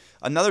once. And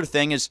another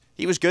thing is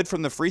he was good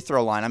from the free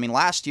throw line. I mean,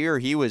 last year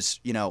he was,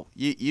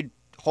 you'd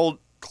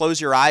close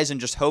your eyes and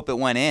just hope it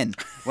went in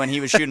when he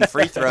was shooting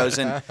free throws.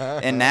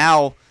 And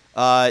now,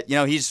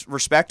 he's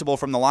respectable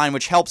from the line,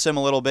 which helps him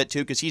a little bit too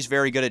because he's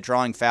very good at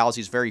drawing fouls.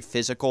 He's very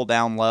physical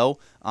down low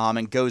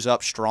and goes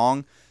up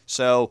strong.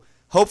 So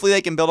hopefully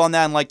they can build on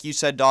that, and like you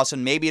said,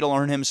 Dawson, maybe it'll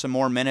earn him some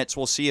more minutes.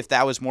 We'll see if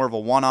that was more of a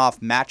one-off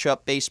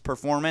matchup-based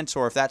performance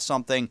or if that's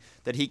something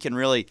that he can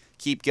really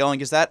keep going.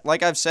 Because that,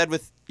 like I've said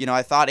with,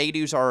 I thought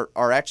Adu's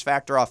our X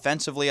factor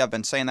offensively. I've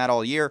been saying that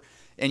all year.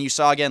 And you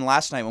saw again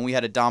last night when we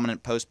had a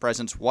dominant post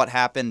presence what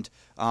happened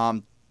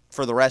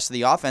for the rest of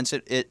the offense.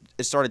 It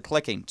started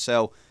clicking.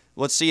 So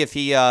let's see if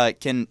he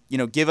can,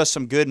 give us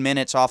some good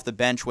minutes off the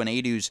bench when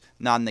Adu's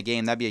not in the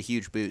game. That'd be a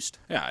huge boost.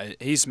 Yeah,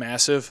 he's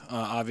massive,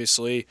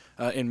 obviously,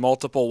 in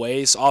multiple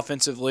ways.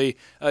 Offensively,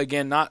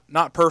 again,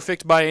 not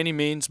perfect by any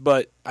means,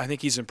 but I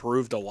think he's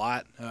improved a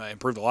lot.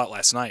 Improved a lot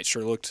last night.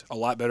 Sure looked a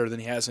lot better than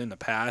he has in the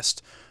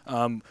past.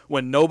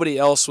 When nobody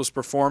else was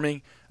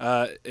performing,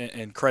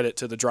 and credit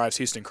to the Drives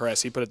Houston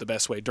Crest, he put it the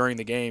best way during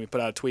the game. He put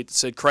out a tweet that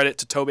said, credit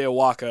to Tobe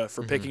Awaka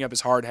for picking up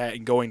his hard hat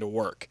and going to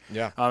work.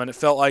 Yeah. And it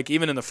felt like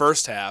even in the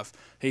first half,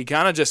 he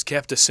kind of just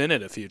kept us in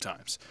it a few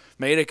times.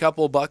 Made a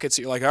couple of buckets.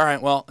 You're like, all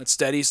right, well, it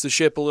steadies the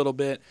ship a little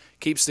bit,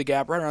 keeps the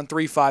gap right around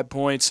 3-5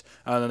 points,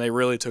 and then they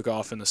really took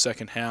off in the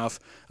second half.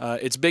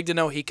 It's big to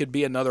know he could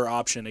be another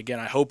option. Again,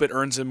 I hope it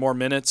earns him more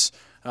minutes.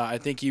 I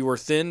think you were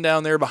thin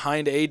down there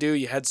behind Adu.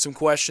 You had some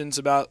questions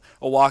about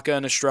Awaka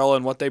and Estrella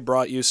and what they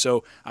brought you,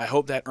 so I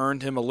hope that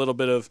earned him a little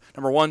bit of,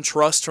 number one,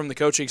 trust from the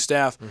coaching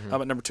staff,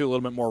 but number two, a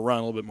little bit more run,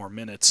 a little bit more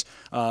minutes.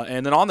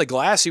 And then on the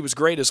glass, he was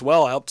great as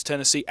well. Helped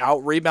Tennessee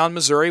out-rebound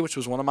Missouri, which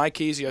was one of my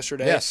keys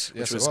yesterday. Yes,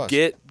 which it was was.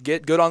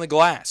 Get good on the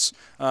glass.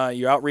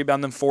 You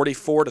out-rebound them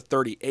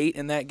 44-38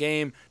 in that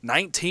game.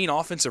 19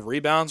 offensive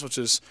rebounds, which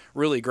is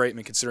really great,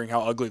 considering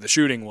how ugly the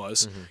shooting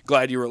was.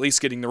 Glad you were at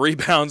least getting the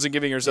rebounds and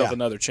giving yourself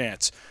another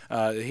chance.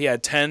 He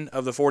had 10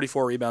 of the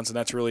 44 rebounds, and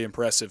that's really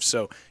impressive.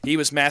 So he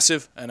was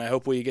massive, and I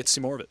hope we get to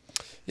see more of it.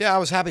 Yeah, I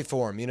was happy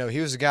for him. He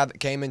was a guy that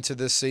came into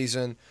this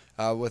season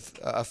with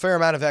a fair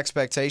amount of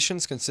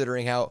expectations,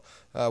 considering how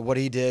what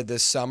he did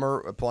this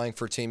summer playing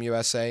for Team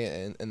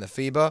USA in the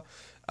FIBA.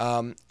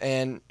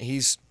 And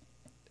he's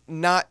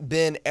not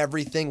been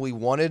everything we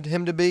wanted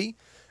him to be,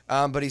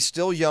 but he's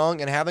still young,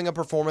 and having a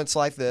performance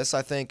like this,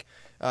 I think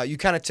you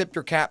kind of tip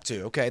your cap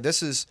to. Okay,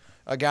 this is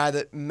a guy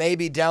that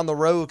maybe down the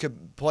road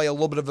could play a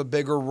little bit of a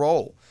bigger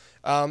role.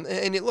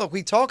 And look,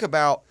 we talk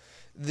about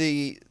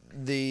the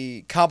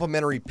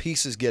complementary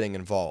pieces getting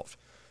involved.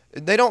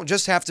 They don't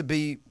just have to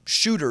be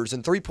shooters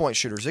and three-point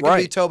shooters. It could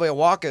be Tobe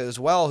Awaka as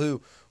well,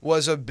 who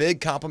was a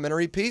big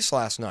complementary piece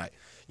last night.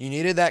 You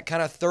needed that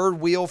kind of third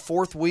wheel,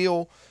 fourth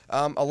wheel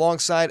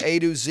alongside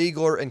Adu,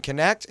 Ziegler, and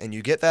Connect, and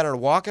you get that in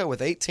Awaka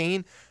with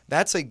 18.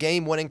 That's a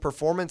game-winning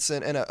performance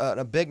and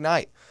a big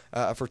night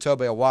for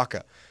Tobe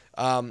Awaka.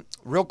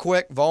 Real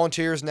quick,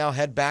 Volunteers now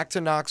head back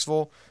to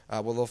Knoxville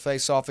where they'll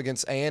face off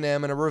against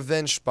A&M in a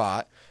revenge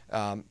spot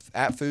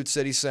at Food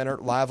City Center,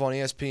 live on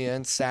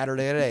ESPN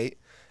Saturday at 8.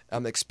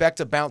 Expect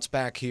a bounce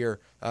back here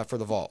for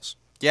the Vols.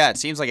 Yeah, it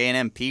seems like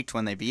A&M peaked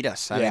when they beat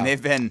us. I mean,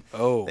 they've been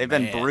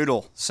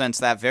brutal since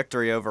that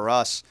victory over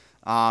us.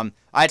 I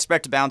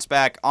expect to bounce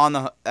back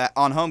on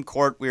home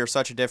court. We are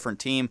such a different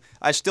team.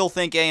 I still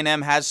think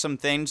A&M has some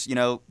things,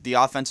 the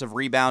offensive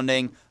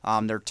rebounding,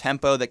 their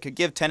tempo that could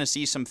give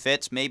Tennessee some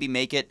fits, maybe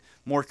make it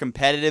more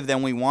competitive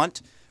than we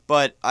want.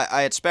 But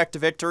I expect a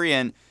victory,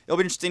 and it'll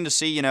be interesting to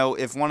see,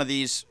 if one of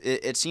these,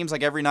 it seems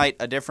like every night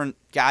a different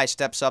guy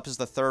steps up as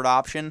the third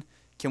option.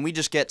 Can we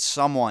just get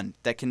someone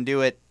that can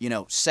do it,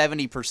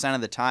 70%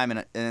 of the time,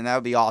 and that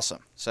would be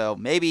awesome. So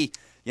maybe,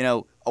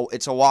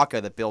 it's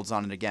Owaka that builds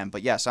on it again.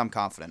 But, yes, I'm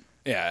confident.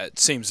 Yeah, it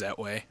seems that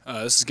way.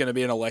 This is going to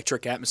be an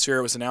electric atmosphere.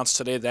 It was announced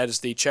today that is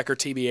the Checker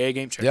TBA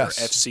game, Checker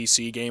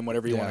FCC game,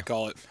 whatever you want to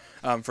call it,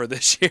 for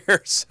this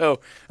year. So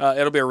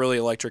it'll be a really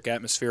electric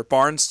atmosphere.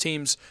 Barnes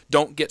teams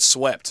don't get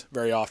swept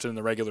very often in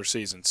the regular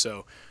season,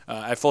 so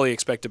I fully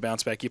expect to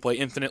bounce back. You play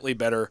infinitely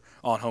better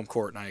on home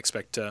court, and I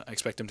expect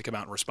them to come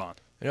out and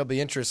respond. It'll be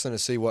interesting to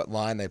see what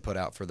line they put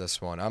out for this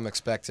one. I'm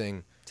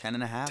expecting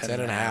 10.5.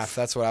 10.5.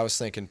 That's what I was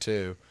thinking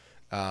too.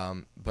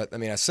 But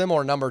a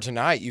similar number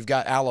tonight. You've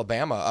got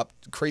Alabama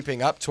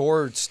creeping up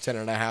towards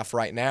 10.5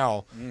 right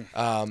now.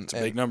 It's a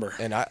big number,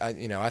 and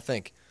I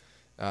think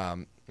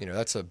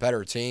that's a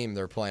better team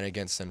they're playing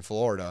against than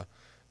Florida,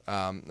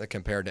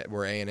 compared to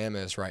where A&M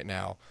is right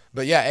now.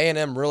 But yeah,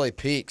 A&M really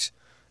peaked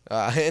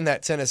in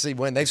that Tennessee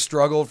win. They've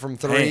struggled from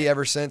three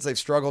ever since. They've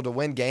struggled to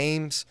win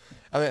games.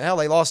 Hell,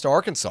 they lost to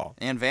Arkansas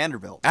and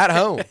Vanderbilt at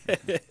home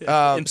in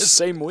the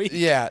same week.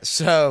 Yeah,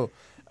 so.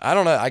 I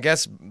don't know. I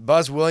guess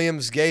Buzz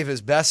Williams gave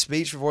his best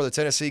speech before the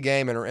Tennessee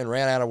game and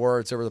ran out of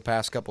words over the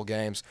past couple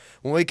games.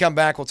 When we come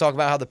back, we'll talk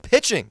about how the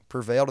pitching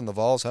prevailed in the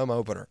Vols home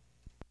opener.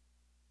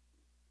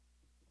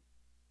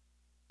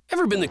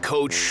 Ever been the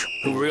coach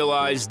who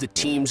realized the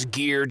team's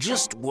gear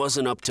just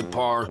wasn't up to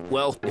par?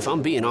 Well, if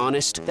I'm being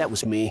honest, that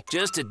was me.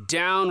 Just a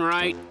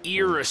downright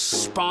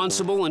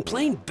irresponsible and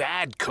plain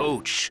bad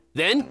coach.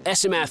 Then,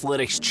 SM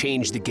Athletics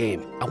changed the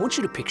game. I want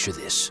you to picture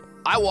this.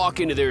 I walk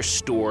into their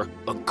store,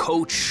 a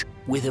coach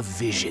with a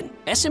vision.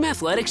 SM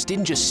Athletics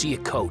didn't just see a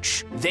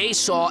coach. They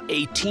saw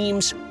a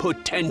team's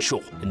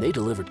potential, and they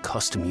delivered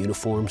custom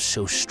uniforms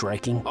so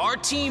striking. Our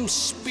team's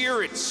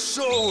spirit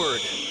soared.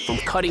 From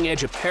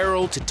cutting-edge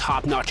apparel to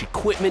top-notch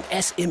equipment,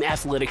 SM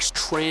Athletics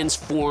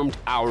transformed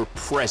our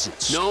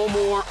presence. No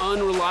more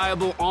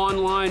unreliable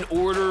online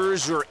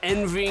orders or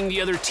envying the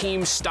other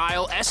team's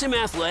style. SM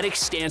Athletics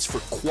stands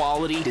for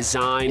quality,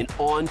 design, and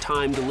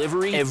on-time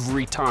delivery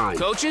every time.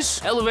 Coaches,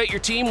 elevate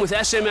your team with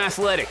SM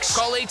Athletics.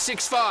 Call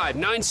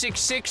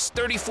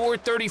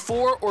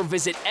 865-966-3434 or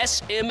visit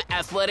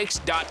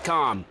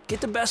smathletics.com.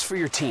 Get the best for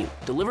your team,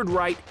 delivered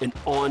right and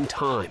on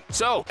time.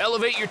 So,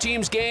 elevate your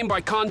team's game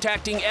by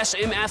contacting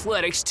SM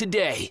Athletics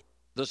today.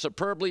 The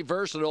superbly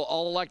versatile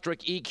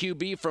all-electric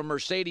EQB from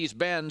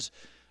Mercedes-Benz,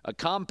 a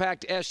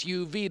compact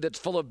SUV that's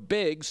full of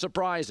big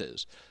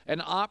surprises.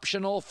 An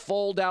optional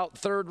fold-out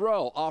third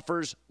row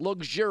offers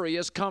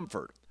luxurious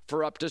comfort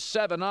for up to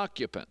 7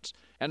 occupants.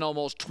 And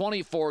almost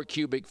 24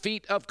 cubic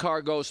feet of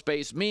cargo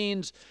space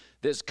means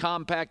this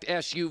compact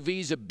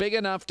SUV's big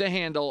enough to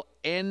handle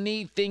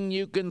anything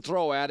you can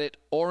throw at it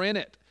or in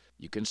it.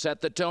 You can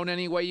set the tone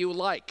any way you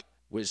like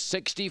with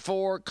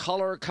 64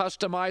 color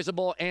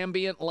customizable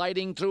ambient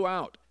lighting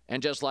throughout.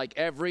 And just like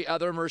every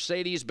other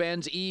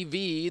Mercedes-Benz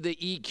EV, the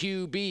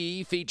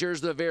EQB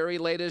features the very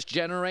latest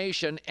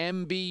generation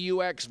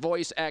MBUX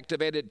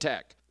voice-activated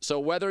tech. So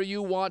whether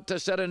you want to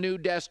set a new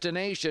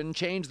destination,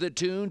 change the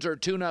tunes, or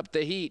tune up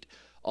the heat,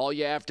 all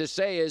you have to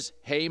say is,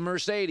 "Hey,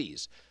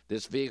 Mercedes."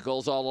 This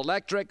vehicle's all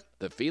electric,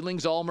 the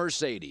feeling's all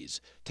Mercedes.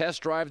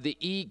 Test drive the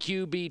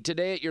EQB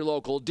today at your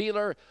local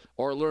dealer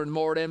or learn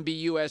more at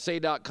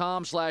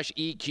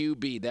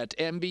MBUSA.com/EQB. That's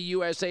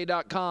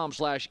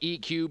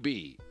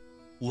MBUSA.com/EQB.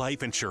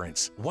 Life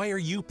insurance. Why are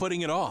you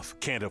putting it off?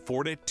 Can't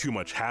afford it? Too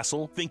much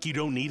hassle? Think you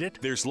don't need it?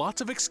 There's lots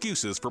of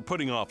excuses for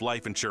putting off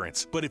life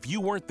insurance. But if you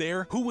weren't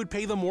there, who would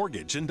pay the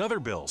mortgage and other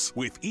bills?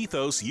 With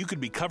Ethos, you could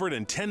be covered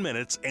in 10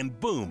 minutes and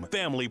boom,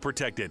 family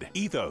protected.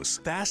 Ethos,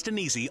 fast and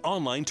easy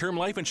online term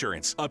life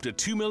insurance. Up to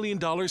 $2 million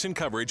in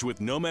coverage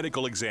with no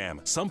medical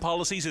exam. Some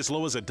policies as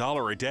low as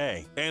 $1 a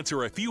day.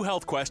 Answer a few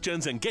health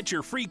questions and get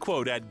your free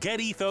quote at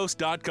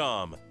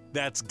getethos.com.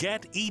 That's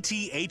getethos.com.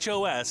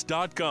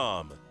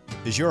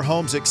 Is your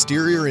home's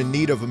exterior in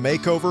need of a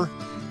makeover?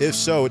 If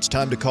so, it's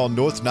time to call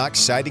North Knox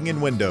Siding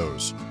and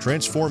Windows.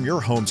 Transform your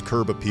home's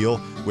curb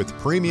appeal with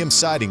premium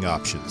siding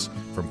options.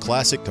 From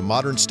classic to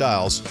modern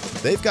styles,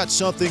 they've got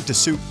something to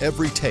suit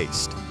every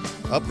taste.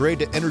 Upgrade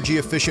to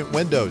energy-efficient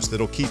windows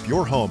that'll keep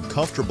your home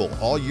comfortable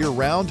all year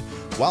round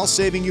while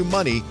saving you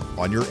money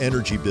on your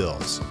energy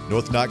bills.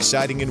 North Knox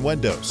Siding and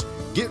Windows.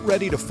 Get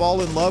ready to fall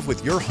in love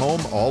with your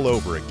home all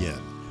over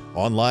again.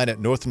 Online at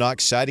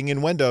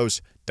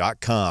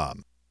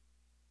northknoxsidingandwindows.com.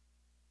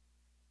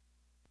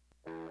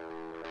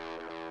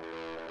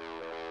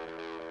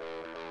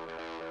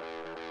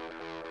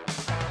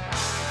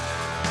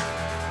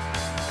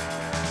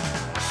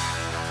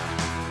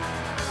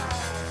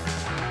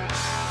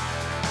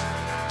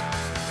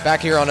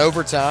 Back here on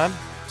Overtime,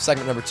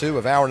 segment number 2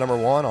 of hour number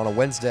 1 on a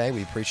Wednesday.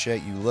 We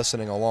appreciate you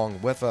listening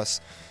along with us.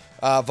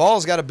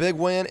 Vols got a big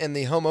win in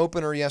the home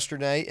opener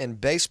yesterday in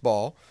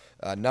baseball.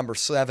 number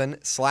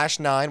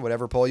 7/9,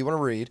 whatever poll you want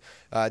to read.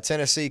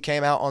 Tennessee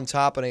came out on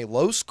top in a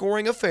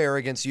low-scoring affair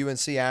against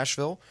UNC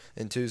Asheville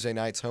in Tuesday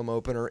night's home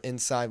opener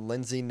inside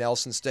Lindsey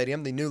Nelson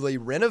Stadium, the newly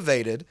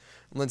renovated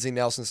Lindsey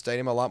Nelson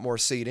Stadium, a lot more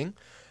seating,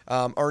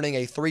 earning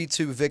a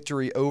 3-2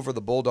 victory over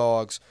the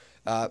Bulldogs.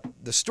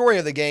 The story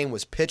of the game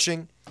was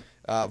pitching.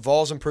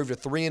 Vols improved to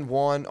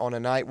 3-1 on a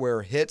night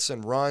where hits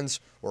and runs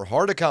were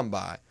hard to come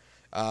by.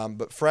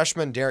 But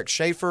freshman Derek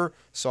Schaefer,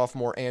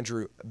 sophomore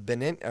Andrew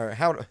Benke, I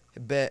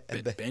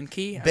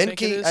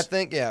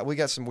think. Yeah, we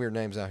got some weird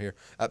names out here.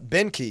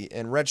 Benke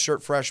and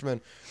redshirt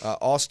freshman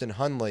Austin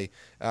Hunley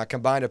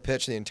combined to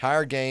pitch the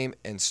entire game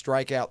and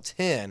strike out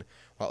 10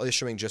 while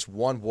issuing just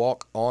one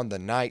walk on the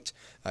night.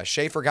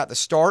 Schaefer got the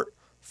start,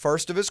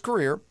 first of his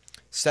career.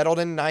 Settled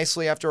in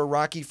nicely after a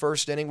rocky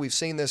first inning. We've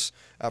seen this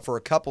for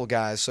a couple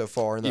guys so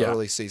far in the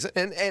early season,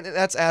 and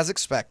that's as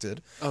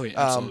expected. Oh, yeah,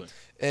 absolutely.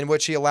 In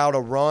which he allowed a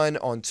run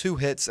on 2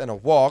 hits and a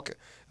walk.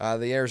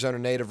 The Arizona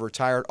native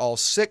retired all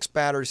 6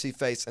 batters he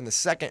faced in the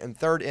second and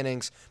third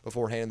innings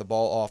before handing the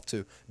ball off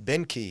to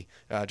Benke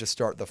to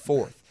start the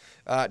fourth.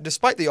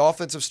 Despite the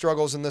offensive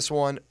struggles in this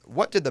one,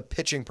 what did the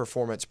pitching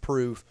performance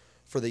prove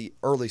for the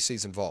early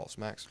season Vols,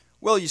 Max?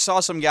 Well, you saw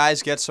some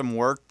guys get some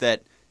work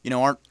that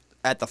aren't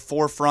at the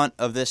forefront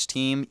of this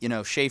team.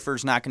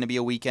 Schaefer's not going to be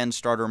a weekend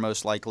starter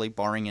most likely,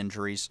 barring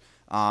injuries.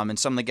 And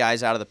some of the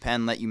guys out of the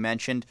pen that you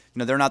mentioned,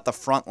 they're not the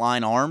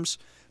frontline arms,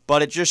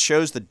 but it just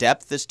shows the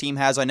depth this team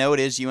has. I know it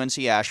is UNC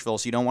Asheville,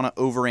 so you don't want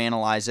to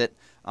overanalyze it.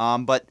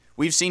 But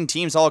we've seen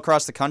teams all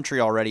across the country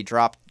already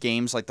drop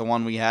games like the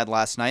one we had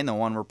last night and the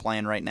one we're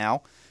playing right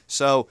now.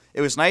 So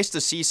it was nice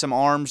to see some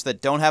arms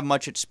that don't have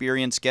much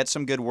experience get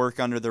some good work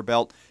under their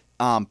belt,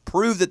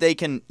 prove that they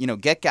can,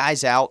 get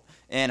guys out.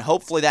 And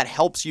hopefully that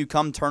helps you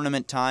come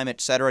tournament time,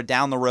 et cetera,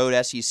 down the road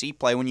SEC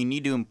play when you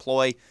need to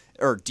employ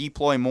or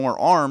deploy more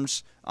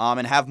arms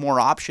and have more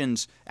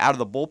options out of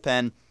the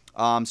bullpen.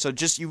 So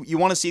just you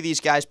want to see these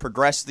guys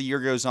progress as the year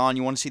goes on.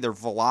 You want to see their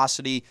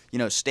velocity,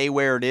 stay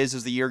where it is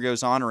as the year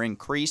goes on or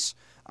increase.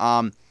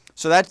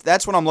 So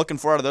that's what I'm looking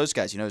for out of those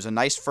guys. It was a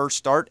nice first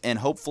start, and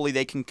hopefully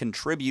they can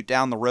contribute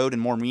down the road in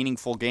more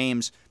meaningful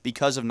games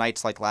because of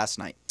nights like last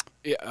night.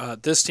 Yeah,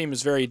 this team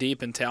is very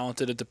deep and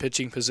talented at the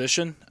pitching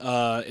position,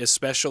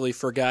 especially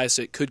for guys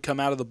that could come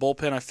out of the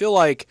bullpen. I feel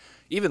like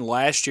even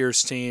last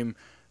year's team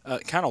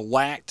kind of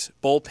lacked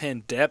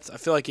bullpen depth. I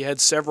feel like you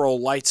had several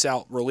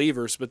lights-out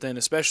relievers, but then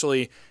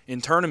especially in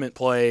tournament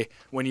play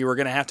when you were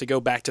going to have to go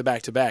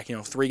back-to-back,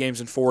 3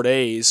 games in 4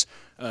 days,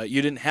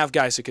 you didn't have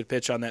guys that could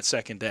pitch on that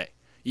second day.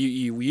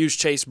 You used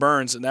Chase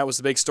Burns, and that was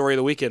the big story of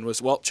the weekend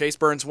was, Chase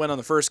Burns went on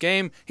the first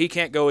game. He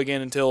can't go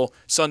again until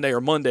Sunday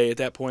or Monday at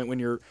that point when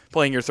you're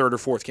playing your third or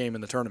fourth game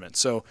in the tournament.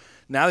 So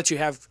now that you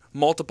have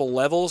multiple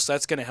levels,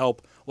 that's going to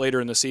help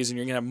later in the season.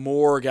 You're going to have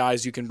more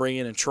guys you can bring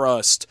in and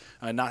trust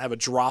and not have a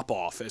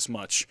drop-off as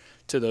much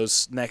to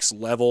those next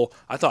level.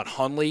 I thought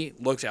Hunley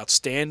looked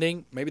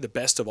outstanding, maybe the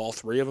best of all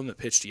 3 of them that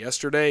pitched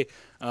yesterday.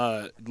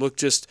 Looked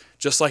just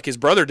like his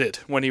brother did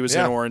when he was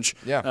in Orange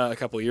a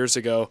couple of years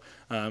ago,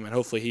 and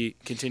hopefully he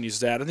continues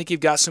that. I think you've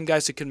got some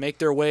guys that can make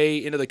their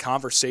way into the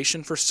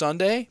conversation for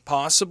Sunday,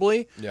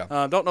 possibly.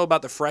 Don't know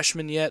about the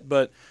freshmen yet,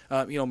 but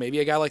maybe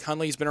a guy like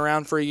Hunley's been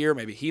around for a year.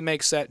 Maybe he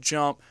makes that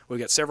jump. We've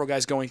got several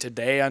guys going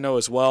today, I know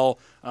as well,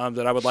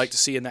 that I would like to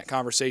see in that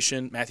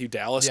conversation. Matthew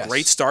Dallas,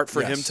 great start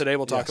for him today.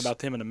 We'll talk about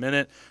him in a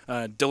minute.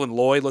 Dylan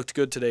Lloyd looked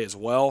good today as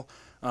well.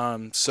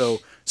 So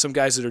some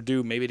guys that are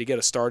due maybe to get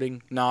a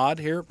starting nod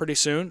here pretty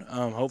soon,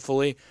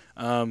 hopefully.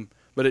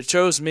 But it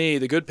shows me,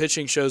 the good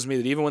pitching shows me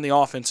that even when the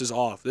offense is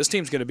off, this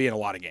team's going to be in a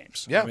lot of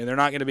games. I mean, they're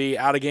not going to be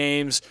out of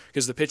games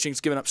because the pitching's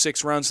giving up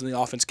 6 runs and the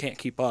offense can't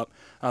keep up.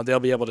 They'll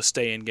be able to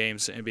stay in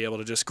games and be able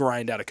to just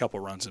grind out a couple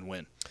runs and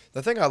win.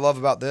 The thing I love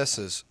about this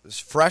is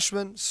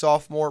freshman,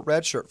 sophomore,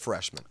 redshirt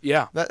freshman.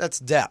 That's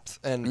depth.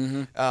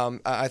 And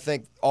I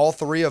think all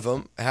 3 of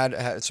them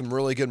had some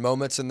really good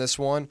moments in this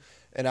one.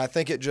 And I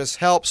think it just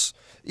helps,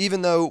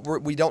 even though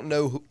we don't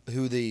know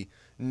who the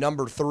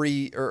number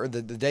 3 or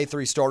the day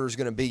 3 starter is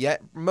going to be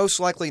yet. Most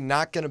likely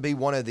not going to be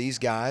one of these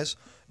guys.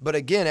 But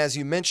again, as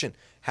you mentioned,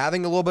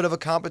 having a little bit of a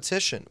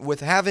competition with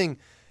having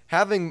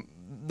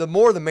the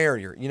more the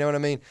merrier, you know what I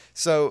mean?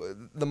 So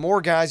the more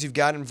guys you've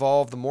got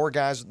involved, the more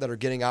guys that are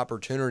getting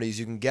opportunities,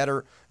 you can get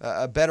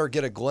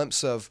a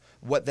glimpse of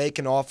what they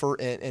can offer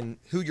and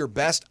who your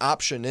best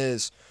option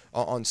is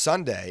on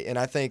Sunday. And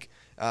I think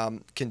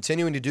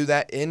continuing to do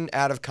that in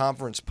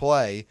out-of-conference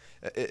play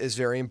is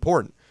very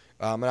important.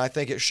 And I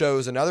think it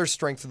shows another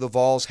strength of the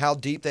Vols, how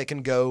deep they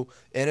can go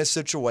in a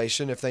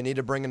situation. If they need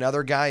to bring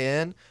another guy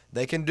in,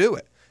 they can do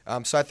it.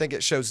 So I think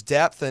it shows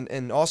depth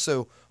and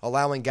also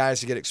allowing guys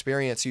to get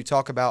experience. You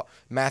talk about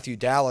Matthew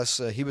Dallas.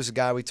 He was a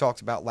guy we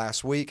talked about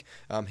last week.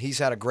 He's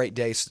had a great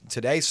day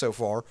today so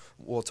far.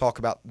 We'll talk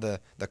about the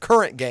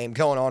current game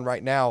going on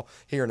right now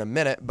here in a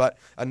minute. But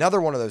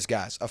another one of those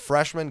guys, a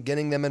freshman,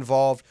 getting them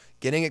involved,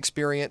 getting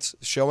experience,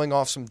 showing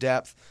off some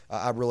depth.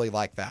 I really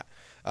like that.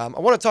 I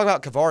want to talk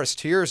about Kavaris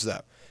Tears,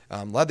 though.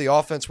 Led the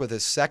offense with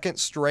his second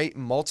straight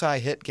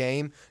multi-hit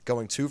game,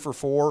 going 2 for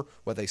 4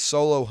 with a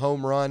solo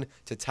home run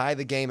to tie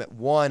the game at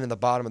 1 in the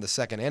bottom of the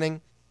second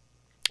inning.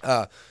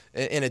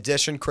 In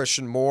addition,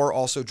 Christian Moore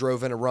also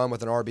drove in a run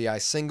with an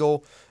RBI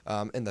single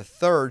in the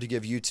third to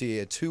give UT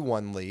a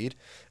 2-1 lead.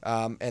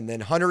 And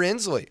then Hunter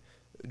Inslee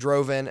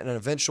drove in an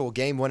eventual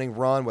game-winning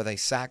run with a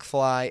sac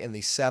fly in the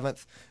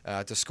seventh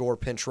to score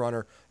pinch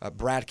runner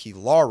Bradkey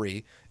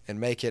Laurie and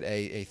make it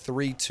a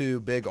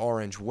 3-2 Big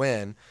Orange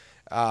win.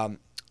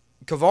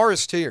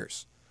 Kavaris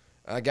Tears,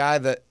 a guy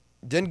that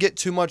didn't get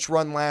too much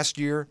run last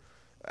year,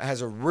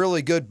 has a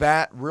really good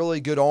bat, really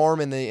good arm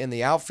in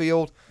the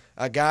outfield.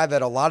 A guy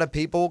that a lot of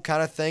people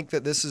kind of think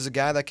that this is a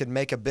guy that could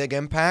make a big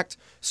impact.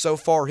 So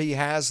far, he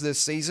has this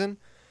season,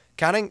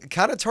 kind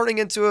of turning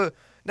into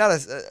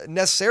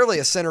necessarily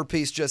a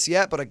centerpiece just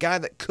yet, but a guy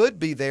that could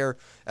be there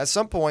at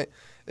some point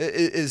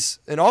is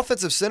an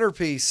offensive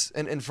centerpiece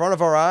in front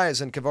of our eyes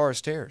in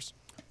Kavaris Tears.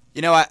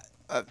 You know,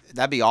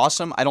 that'd be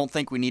awesome. I don't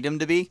think we need him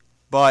to be,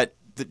 but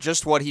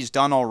just what he's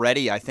done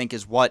already, I think,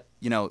 is what,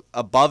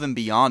 above and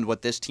beyond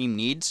what this team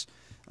needs.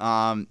 He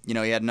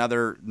had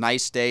another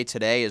nice day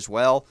today as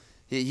well.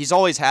 He's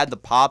always had the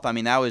pop. I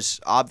mean, that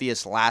was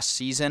obvious last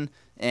season,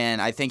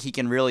 and I think he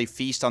can really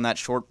feast on that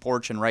short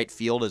porch and right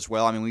field as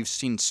well. I mean, we've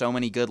seen so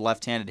many good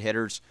left-handed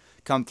hitters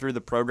come through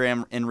the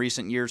program in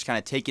recent years, kind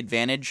of take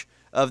advantage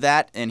of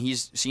that, and he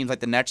seems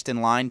like the next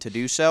in line to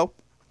do so.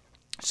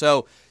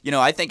 So,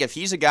 I think if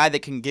he's a guy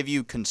that can give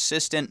you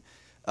consistent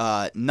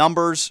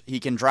numbers, he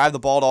can drive the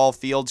ball to all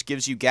fields,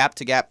 gives you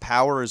gap-to-gap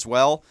power as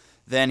well,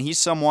 then he's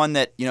someone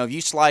that, if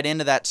you slide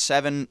into that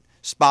 7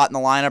 spot in the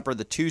lineup or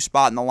the 2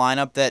 spot in the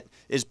lineup, that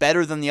is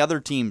better than the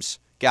other team's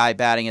guy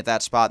batting at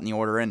that spot in the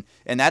order. And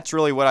that's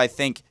really what I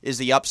think is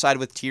the upside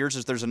with Tears,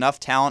 is there's enough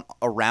talent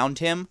around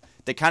him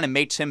that kind of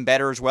makes him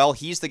better as well.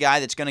 He's the guy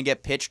that's going to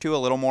get pitched to a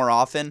little more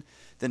often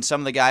than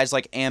some of the guys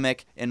like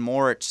Amick and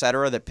Moore, et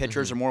cetera, that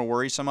pitchers are more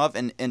worrisome of.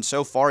 And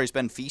so far he's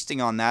been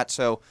feasting on that.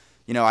 So,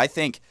 I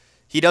think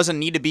he doesn't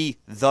need to be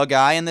the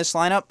guy in this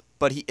lineup,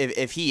 but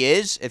if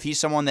he's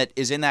someone that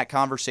is in that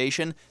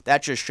conversation,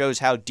 that just shows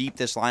how deep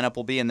this lineup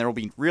will be, and there will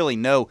be really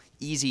no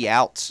easy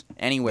outs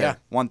anywhere,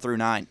 1 through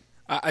 9.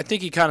 I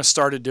think he kind of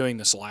started doing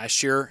this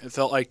last year. It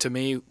felt like to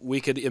me we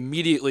could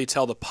immediately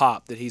tell the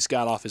pop that he's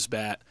got off his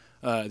bat,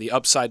 the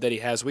upside that he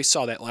has. We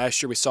saw that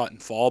last year. We saw it in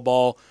fall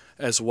ball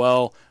as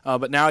well.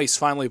 But now he's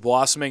finally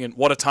blossoming, and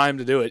what a time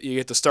to do it. You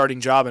get the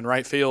starting job in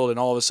right field, and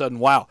all of a sudden,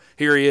 wow,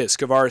 here he is,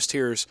 Kavaris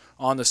Tears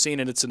on the scene,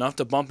 and it's enough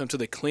to bump him to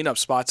the cleanup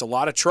spots. A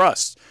lot of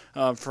trust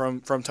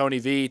from Tony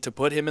V to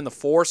put him in the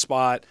 4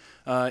 spot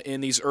in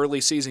these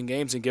early season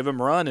games and give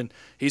him a run, and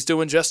he's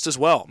doing just as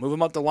well. Move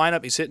him up the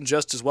lineup, he's hitting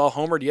just as well.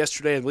 Homered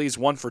yesterday, I believe he's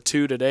 1 for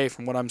 2 today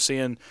from what I'm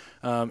seeing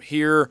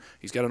here.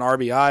 He's got an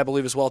RBI, I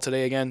believe, as well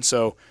today again,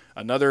 so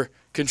another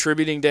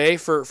contributing day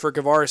for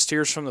Kavaris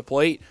Tears from the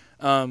plate.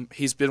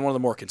 He's been one of the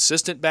more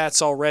consistent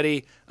bats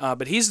already,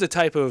 but he's the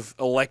type of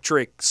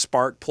electric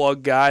spark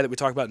plug guy that we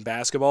talk about in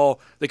basketball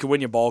that can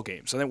win you ball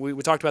games. I think we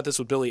talked about this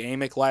with Billy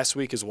Amick last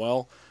week as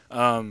well,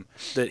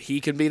 that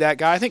he can be that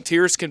guy. I think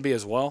Tears can be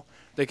as well.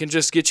 They can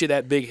just get you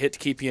that big hit to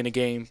keep you in a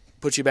game,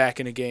 put you back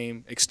in a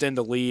game, extend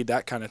the lead,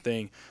 that kind of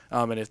thing.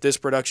 And if this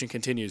production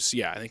continues,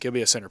 I think he'll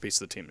be a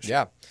centerpiece of the team this year.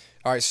 Yeah.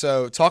 All right,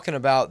 so talking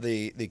about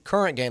the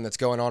current game that's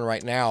going on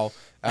right now,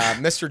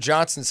 Mr.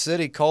 Johnson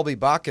City, Colby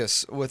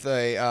Bacchus with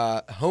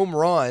a home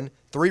run,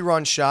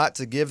 3-run shot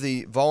to give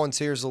the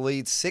Volunteers the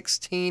lead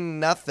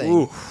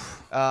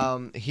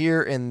 16-0.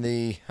 Here in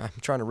the – I'm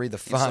trying to read the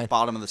fine. It's the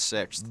bottom of the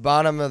 6th.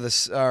 Bottom of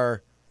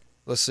the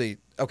let's see.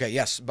 Okay,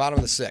 yes, bottom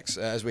of the 6th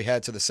as we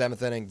head to the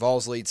 7th inning.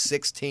 Vols lead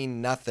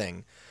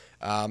 16-0.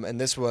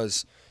 And this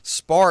was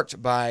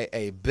sparked by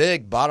a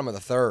big bottom of the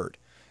 3rd.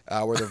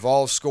 Where the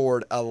Vols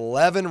scored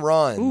 11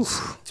 runs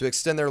to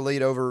extend their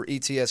lead over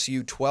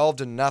ETSU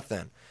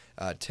 12-0.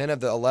 10 of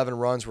the 11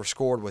 runs were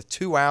scored with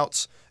 2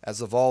 outs as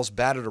the Vols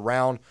batted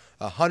around.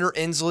 Hunter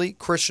Inslee,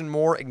 Christian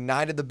Moore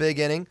ignited the big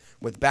inning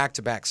with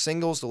back-to-back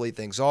singles to lead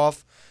things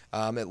off.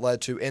 It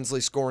led to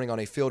Inslee scoring on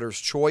a fielder's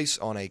choice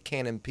on a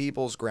Cannon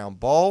Peoples ground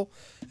ball,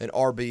 an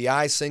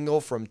RBI single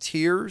from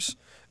Tears,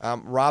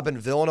 Robin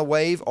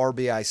Villeneuve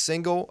RBI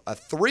single, a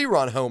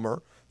 3-run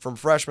homer from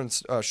freshman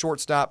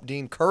shortstop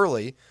Dean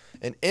Curley,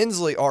 an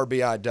Inslee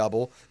RBI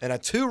double, and a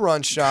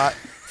 2-run shot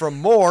from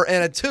Moore,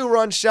 and a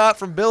 2-run shot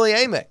from Billy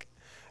Amick.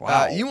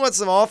 Wow. You want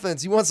some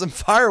offense, you want some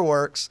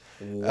fireworks.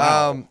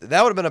 Wow.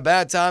 That would have been a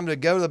bad time to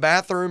go to the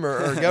bathroom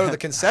or go to the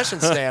concession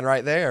stand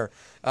right there.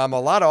 A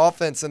lot of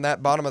offense in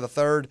that bottom of the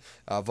 3rd.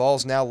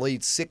 Vols now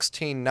lead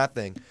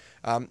 16-0.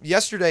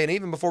 Yesterday, and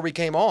even before we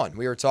came on,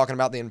 we were talking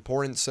about the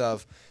importance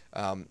of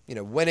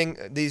winning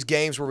these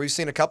games where we've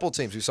seen a couple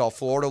teams. We saw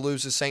Florida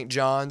lose to St.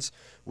 John's.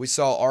 We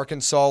saw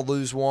Arkansas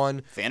lose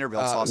one.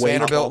 Vanderbilt lost.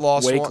 Vanderbilt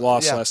lost one. Wake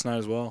lost last night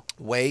as well.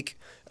 Wake.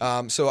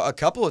 So a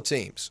couple of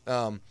teams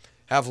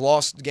have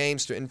lost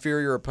games to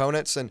inferior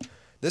opponents, and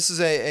this is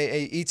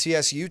a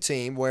ETSU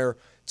team where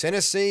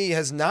Tennessee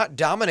has not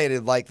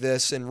dominated like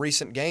this in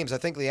recent games. I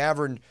think the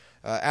average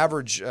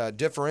average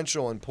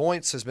differential in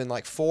points has been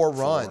like 4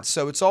 runs.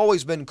 So it's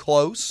always been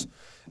close.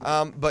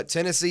 But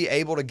Tennessee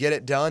able to get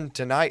it done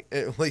tonight,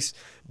 at least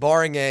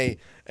barring a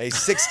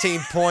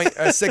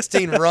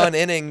 16 run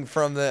inning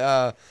from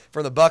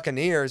the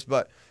Buccaneers.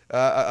 But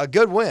a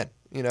good win.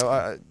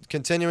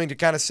 Continuing to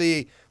kind of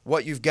see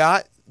what you've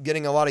got,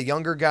 getting a lot of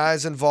younger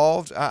guys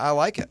involved. I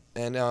like it,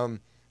 and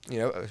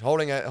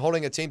holding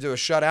a team to a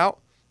shutout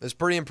is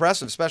pretty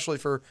impressive, especially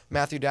for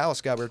Matthew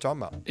Dallas, guy we were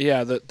talking about.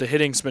 Yeah, the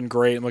hitting's been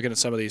great. I'm looking at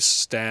some of these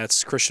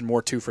stats. Christian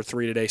Moore 2 for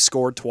 3 today,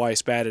 scored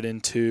twice, batted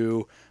in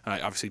 2.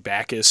 Obviously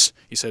Backus,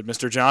 you said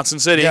Mr. Johnson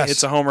City. Yes.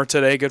 It's a homer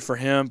today, good for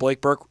him.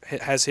 Blake Burke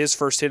has his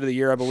first hit of the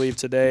year, I believe,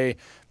 today.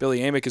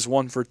 Billy Amick is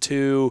 1 for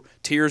 2.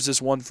 Tears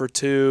is 1 for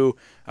 2.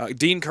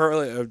 Dean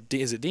Curley,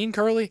 is it Dean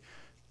Curley?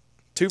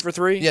 2 for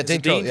 3? Yeah,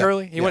 Dean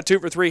Curley. He went 2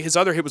 for 3. His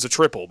other hit was a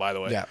triple, by the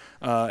way. Yeah.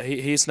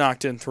 He's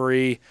knocked in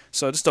 3.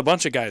 So just a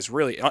bunch of guys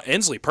really.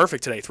 Inslee,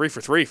 perfect today, 3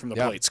 for 3 from the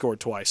plate, scored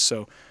twice.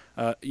 So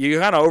you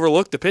kind of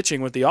overlook the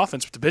pitching with the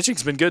offense, but the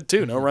pitching's been good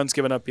too. No runs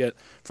given up yet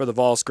for the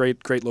Vols.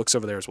 Great looks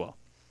over there as well.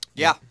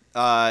 Yeah.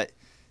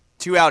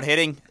 2-out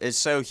hitting is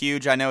so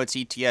huge. I know it's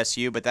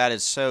ETSU, but that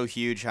is so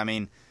huge. I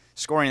mean,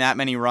 scoring that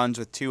many runs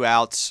with 2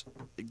 outs,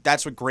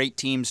 that's what great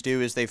teams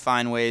do, is they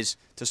find ways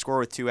to score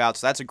with 2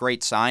 outs. That's a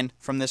great sign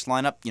from this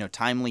lineup.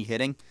 Timely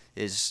hitting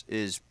is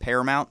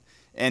paramount.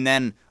 And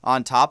then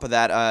on top of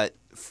that,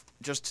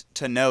 just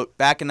to note,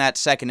 back in that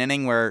second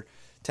inning where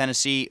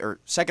Tennessee, or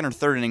second or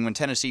third inning when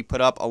Tennessee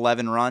put up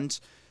 11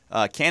 runs,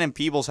 Cannon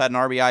Peebles had an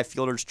RBI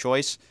fielder's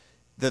choice.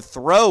 The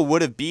throw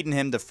would have beaten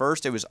him to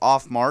first. It was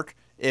off mark.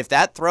 If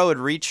that throw had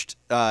reached,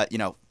 got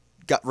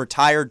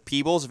retired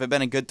Peebles, if it had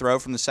been a good throw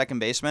from the second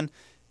baseman,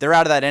 they're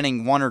out of that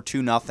inning 1 or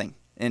 2-0.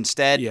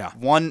 Instead,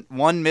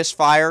 one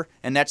misfire,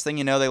 and next thing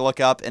you know, they look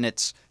up and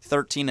it's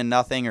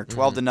 13-0 or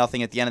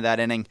 12-0 at the end of that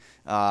inning.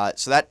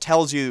 So that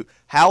tells you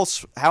how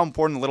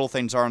important the little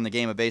things are in the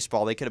game of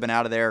baseball. They could have been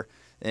out of there,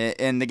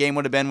 and the game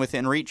would have been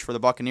within reach for the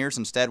Buccaneers.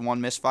 Instead,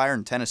 one misfire.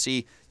 In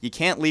Tennessee, you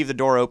can't leave the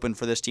door open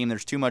for this team.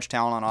 There's too much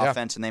talent on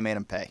offense, and they made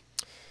them pay.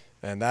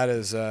 And that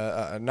is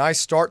a nice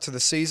start to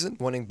the season,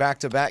 winning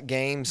back-to-back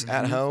games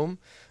at home.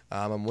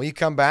 And when we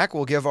come back,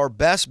 we'll give our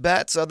best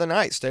bets of the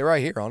night. Stay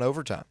right here on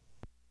Overtime.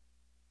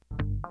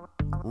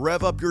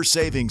 Rev up your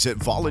savings at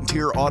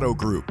Volunteer Auto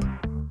Group,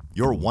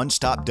 your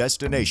one-stop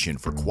destination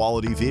for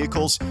quality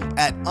vehicles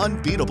at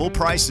unbeatable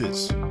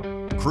prices.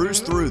 Cruise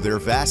through their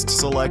vast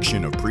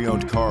selection of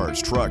pre-owned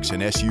cars, trucks,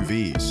 and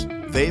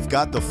SUVs. They've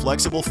got the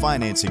flexible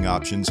financing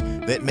options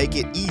that make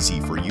it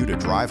easy for you to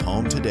drive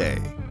home today.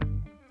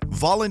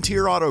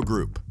 Volunteer Auto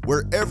Group,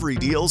 where every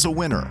deal's a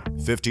winner.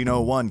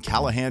 1501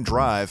 Callahan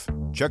Drive.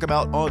 Check them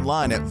out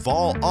online at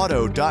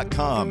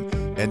volauto.com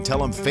and tell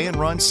them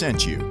Fanrun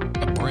sent you.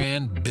 A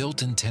brand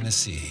built in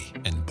Tennessee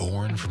and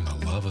born from the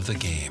love of the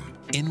game.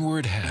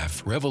 Inward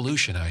Half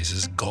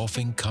revolutionizes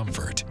golfing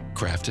comfort.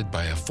 Crafted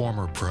by a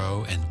former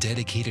pro and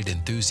dedicated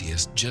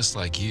enthusiast just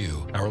like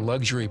you, our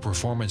luxury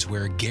performance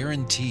wear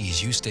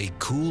guarantees you stay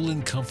cool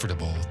and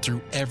comfortable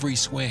through every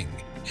swing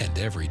and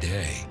every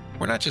day.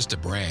 We're not just a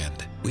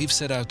brand. We've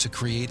set out to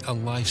create a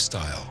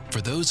lifestyle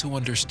for those who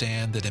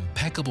understand that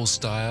impeccable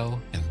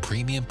style and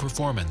premium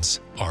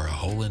performance are a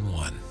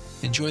hole-in-one.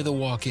 Enjoy the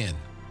walk-in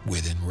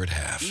with Inward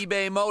Half.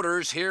 eBay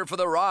Motors, here for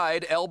the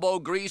ride. Elbow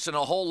grease and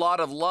a whole lot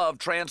of love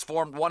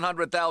transformed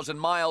 100,000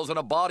 miles and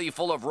a body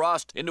full of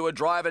rust into a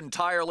drive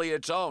entirely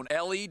its own.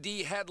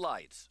 LED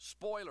headlights,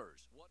 spoilers.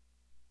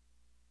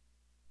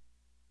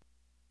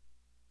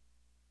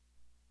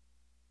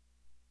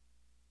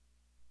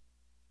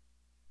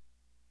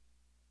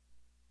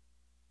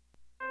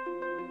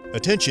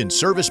 Attention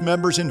service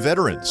members and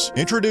veterans.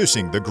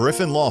 Introducing the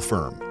Griffin Law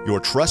Firm, your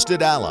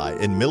trusted ally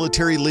in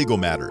military legal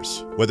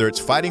matters. Whether it's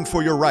fighting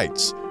for your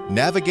rights,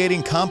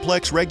 navigating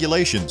complex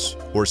regulations,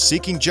 or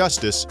seeking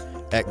justice,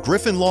 at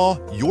Griffin Law,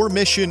 your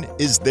mission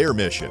is their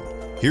mission.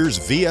 Here's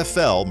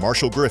VFL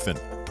Marshall Griffin.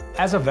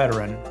 As a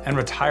veteran and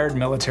retired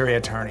military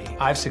attorney,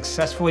 I've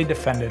successfully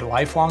defended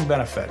lifelong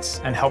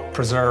benefits and helped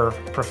preserve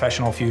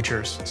professional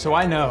futures. So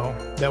I know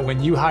that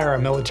when you hire a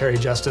military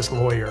justice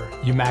lawyer,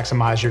 you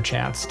maximize your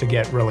chance to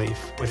get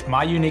relief. With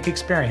my unique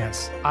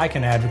experience, I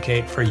can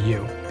advocate for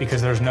you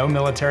because there's no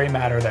military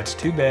matter that's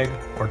too big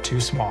or too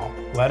small.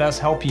 Let us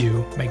help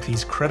you make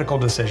these critical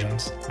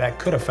decisions that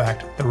could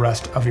affect the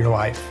rest of your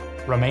life.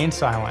 Remain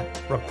silent.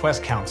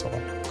 Request counsel.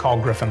 Call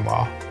Griffin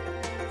Law.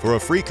 For a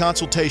free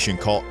consultation,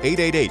 call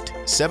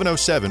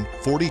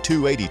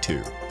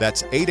 888-707-4282.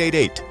 That's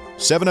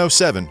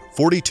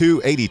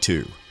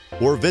 888-707-4282.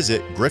 Or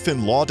visit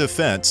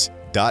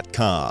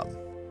griffinlawdefense.com.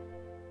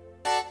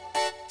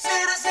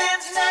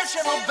 Citizens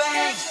National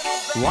Bank.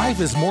 Life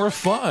is more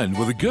fun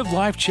with a Good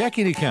Life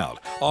checking account,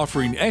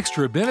 offering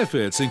extra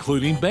benefits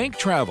including bank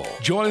travel.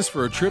 Join us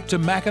for a trip to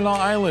Mackinac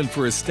Island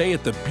for a stay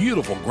at the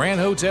beautiful Grand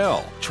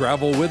Hotel.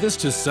 Travel with us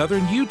to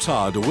southern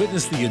Utah to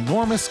witness the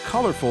enormous,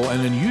 colorful,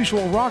 and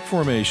unusual rock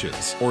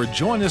formations. Or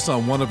join us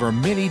on one of our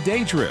many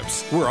day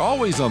trips. We're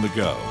always on the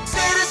go.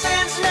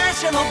 Citizens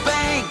National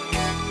Bank.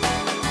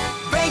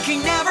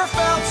 Banking never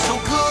felt so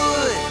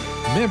good.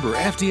 Member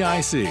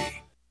FDIC.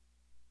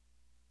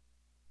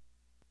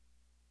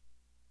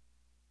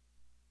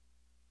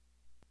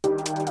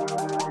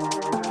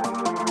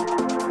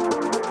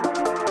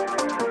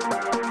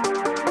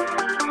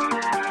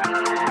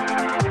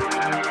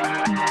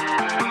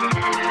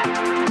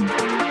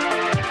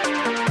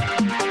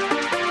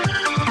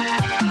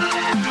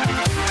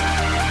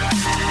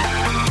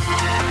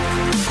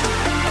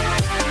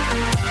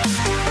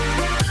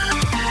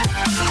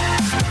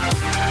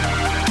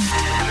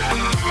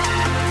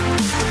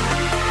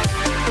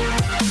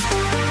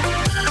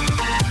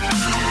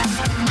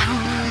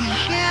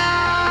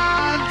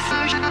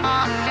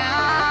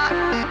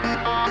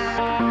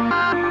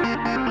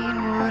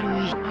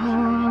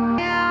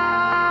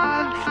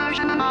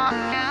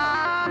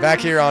 Back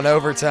here on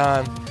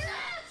overtime.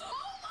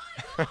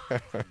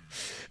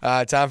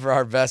 Time for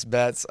our best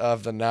bets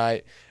of the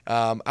night.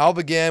 I'll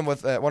begin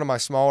with one of my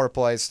smaller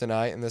plays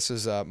tonight, and this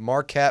is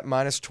Marquette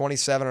minus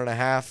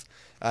 27.5.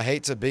 I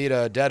hate to beat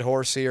a dead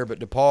horse here, but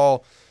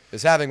DePaul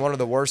is having one of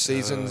the worst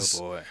seasons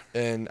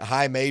in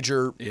high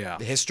major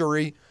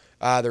history.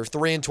 They're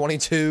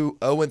 3-22,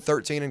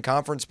 0-13 in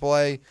conference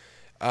play.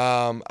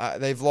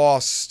 They've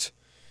lost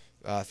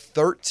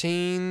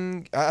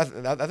 13. I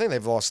think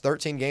they've lost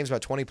 13 games by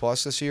 20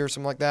 plus this year,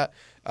 something like that.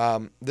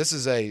 This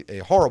is a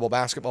horrible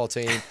basketball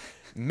team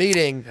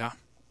meeting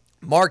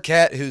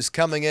Marquette, who's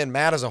coming in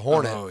mad as a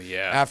hornet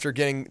after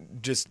getting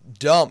just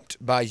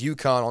dumped by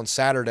UConn on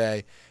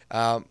Saturday.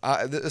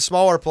 The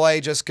smaller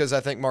play, just because I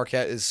think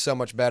Marquette is so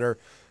much better.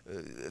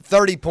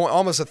 30-point,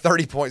 almost a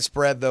 30-point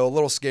spread, though, a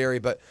little scary,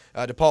 but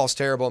DePaul's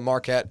terrible, and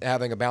Marquette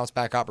having a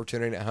bounce-back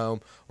opportunity at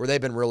home where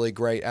they've been really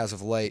great as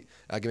of late.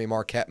 Give me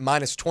Marquette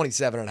minus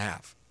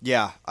 27.5.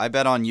 Yeah, I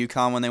bet on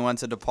UConn when they went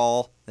to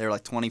DePaul. They were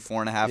like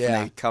 24.5, and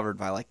they covered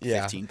by like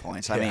 15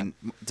 points. I mean,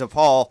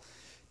 DePaul,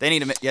 they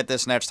need to get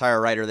this next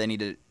hire right, or they need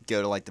to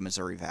go to like the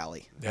Missouri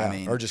Valley. Yeah, I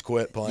mean, or just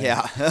quit playing.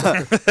 Yeah,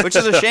 which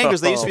is a shame because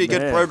they used to be a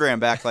good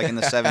program back like in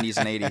the 70s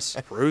and 80s.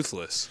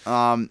 Ruthless.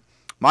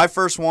 My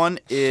first one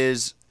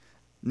is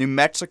New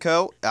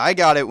Mexico. I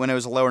got it when it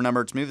was a lower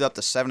number. It's moved up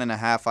to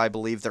 7.5, I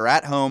believe. They're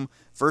at home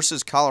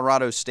versus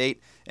Colorado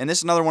State. And this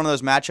is another one of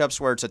those matchups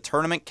where it's a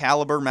tournament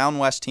caliber Mountain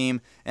West team,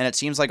 and it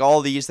seems like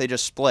all these they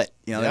just split.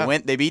 You know,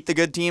 they beat the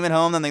good team at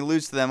home, then they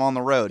lose to them on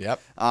the road.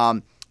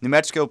 New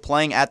Mexico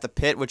playing at the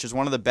Pit, which is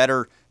one of the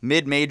better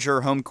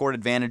mid-major home court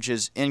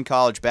advantages in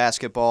college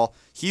basketball.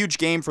 Huge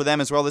game for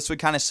them as well. This would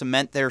kind of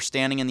cement their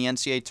standing in the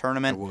NCAA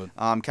tournament,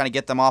 kind of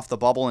get them off the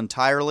bubble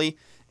entirely.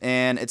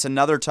 And it's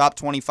another top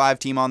 25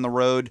 team on the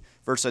road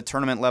versus a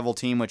tournament-level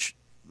team, which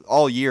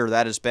all year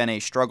that has been a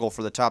struggle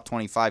for the top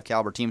 25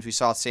 caliber teams. We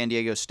saw San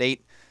Diego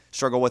State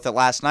struggle with it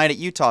last night at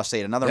Utah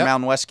State, another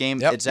Mountain West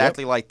game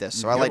exactly like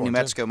this. So I like New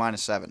Mexico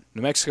minus 7.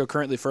 New Mexico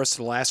currently first to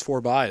the last 4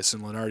 buys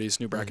in Lenardi's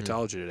new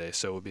bracketology today,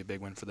 so it would be a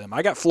big win for them.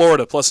 I got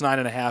Florida plus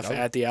 9.5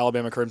 at the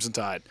Alabama Crimson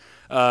Tide.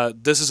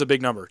 This is a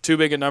big number, too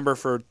big a number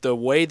for the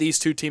way these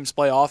two teams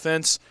play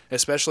offense,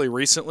 especially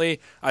recently.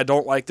 I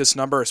don't like this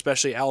number,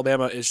 especially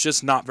Alabama is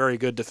just not very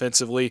good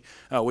defensively.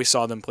 We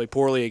saw them play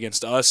poorly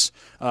against us.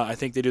 I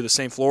think they do the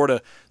same.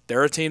 Florida,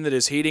 they're a team that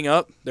is heating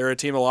up. They're a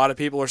team a lot of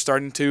people are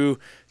starting to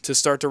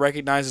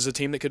recognize as a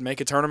team that could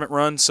make a tournament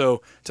run.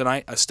 So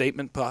tonight, a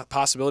statement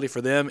possibility for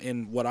them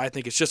in what I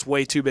think is just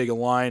way too big a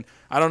line.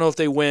 I don't know if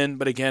they win,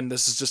 but again,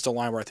 this is just a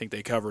line where I think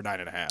they cover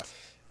 9.5.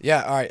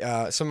 Yeah, all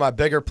right. Some of my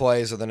bigger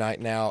plays of the night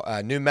now.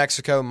 New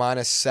Mexico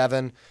minus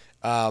 7.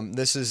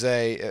 This is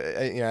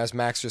as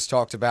Max just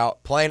talked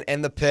about, playing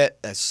in the Pit.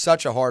 That's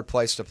such a hard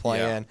place to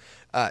play in.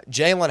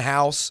 Jalen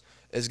House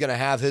is going to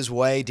have his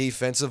way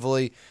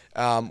defensively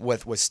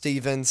with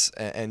Stevens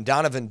and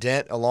Donovan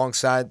Dent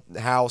alongside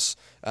House.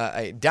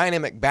 A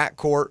dynamic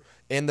backcourt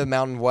in the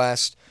Mountain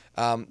West.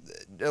 A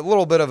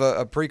little bit of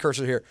a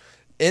precursor here.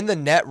 In the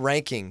net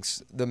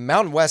rankings, the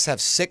Mountain West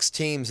have 6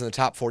 teams in the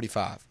top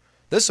 45.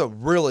 This is a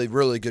really,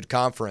 really good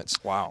conference.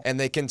 Wow. And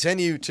they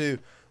continue to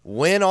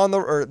win on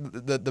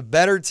the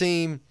better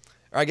team,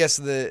 or I guess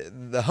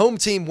the home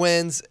team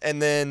wins,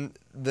 and then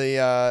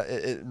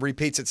it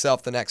repeats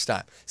itself the next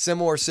time.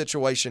 Similar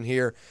situation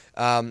here.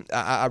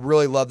 I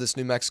really love this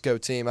New Mexico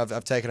team.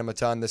 I've taken them a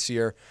ton this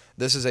year.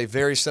 This is a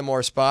very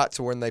similar spot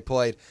to when they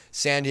played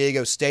San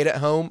Diego State at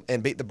home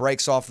and beat the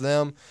brakes off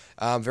them.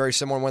 Very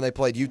similar when they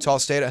played Utah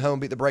State at home,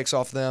 beat the brakes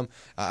off them.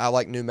 I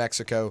like New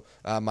Mexico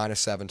minus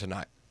 7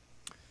 tonight.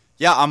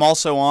 Yeah, I'm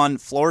also on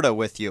Florida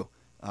with you.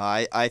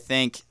 I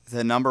think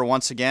the number,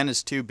 once again,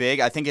 is too big.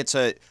 I think it's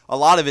a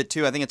lot of it,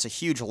 too. I think it's a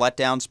huge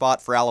letdown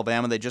spot for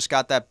Alabama. They just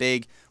got that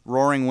big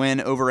roaring win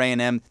over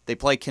A&M. They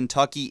play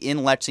Kentucky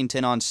in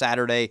Lexington on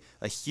Saturday,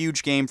 a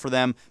huge game for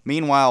them.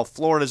 Meanwhile,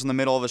 Florida's in the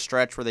middle of a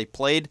stretch where they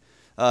played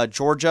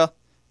Georgia.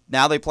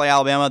 Now they play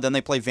Alabama, then they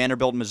play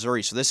Vanderbilt,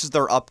 Missouri. So this is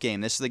their up game.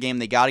 This is the game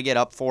they got to get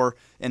up for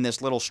in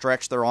this little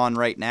stretch they're on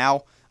right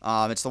now.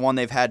 It's the one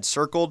they've had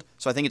circled,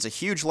 so I think it's a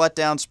huge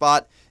letdown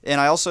spot. And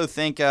I also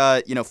think,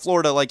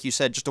 Florida, like you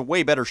said, just a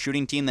way better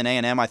shooting team than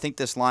A&M. I think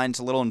this line's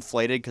a little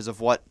inflated because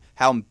of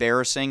how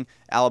embarrassing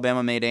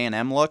Alabama made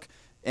A&M look.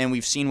 And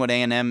we've seen what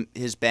A&M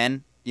has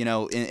been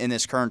in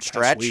this current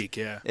stretch. Last week,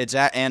 yeah.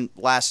 And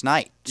last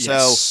night.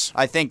 Yes. So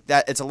I think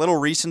that it's a little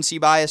recency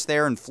bias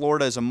there, and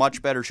Florida is a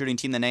much better shooting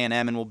team than A&M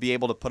and will be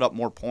able to put up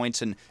more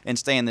points and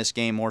stay in this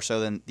game more so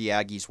than the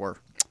Aggies were.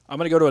 I'm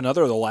going to go to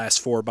another of the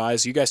last 4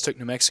 buys. You guys took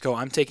New Mexico.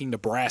 I'm taking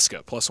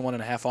Nebraska, plus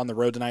 1.5 on the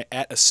road tonight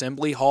at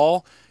Assembly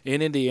Hall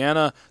in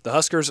Indiana. The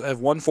Huskers have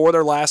won 4 of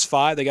their last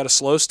 5. They got a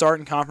slow start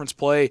in conference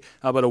play,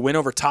 but a win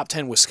over top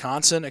 10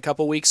 Wisconsin a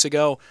couple weeks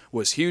ago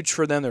was huge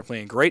for them. They're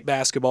playing great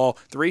basketball.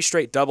 3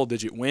 straight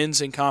double-digit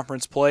wins in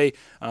conference play.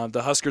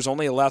 The Huskers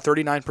only allow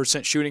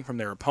 39% shooting from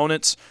their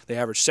opponents. They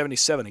average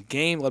 77 a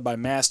game, led by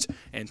Mast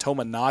and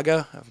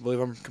Tominaga. I believe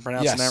I'm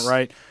pronouncing that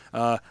right.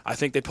 I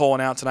think they pull one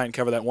out tonight and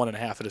cover that 1.5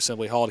 at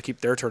Assembly Hall to keep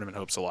their tournament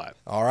hopes alive.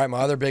 All right, my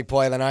other big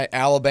play of the night,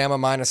 Alabama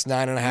minus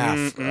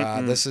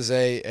 9.5. This is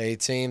a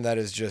team that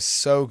is just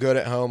so good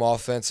at home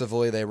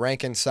offensively. They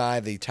rank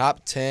inside the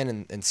top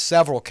 10 in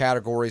several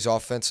categories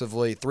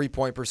offensively: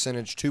 3-point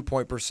percentage,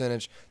 2-point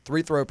percentage,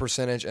 free throw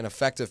percentage, and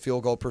effective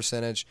field goal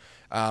percentage.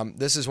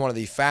 This is one of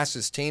the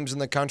fastest teams in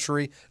the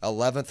country,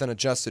 11th in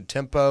adjusted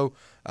tempo,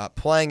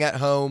 playing at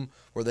home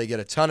where they get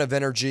a ton of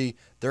energy.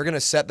 They're going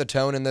to set the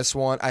tone in this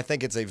one. I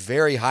think it's a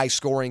very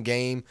high-scoring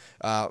game.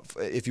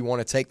 If you want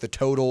to take the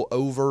total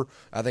over,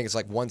 I think it's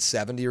like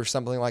 170 or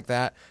something like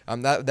that.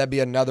 That'd be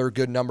another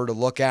good number to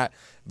look at.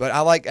 But I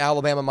like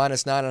Alabama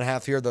minus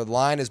 9.5 here. The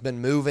line has been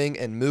moving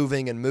and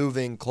moving and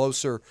moving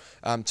closer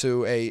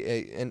to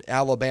in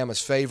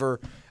Alabama's favor.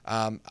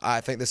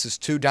 I think this is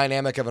too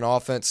dynamic of an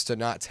offense to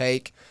not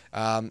take.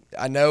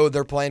 I know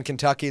they're playing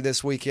Kentucky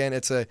this weekend.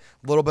 It's a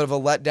little bit of a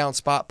letdown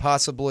spot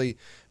possibly,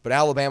 but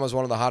Alabama is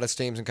one of the hottest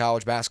teams in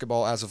college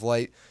basketball as of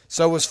late.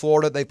 So was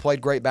Florida. They played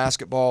great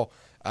basketball.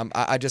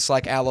 I just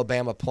like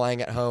Alabama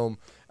playing at home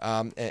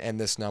and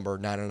this number,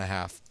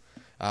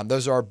 9.5.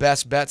 Those are our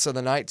best bets of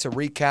the night. To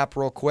recap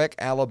real quick,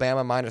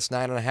 Alabama minus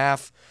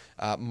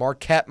 9.5,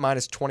 Marquette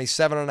minus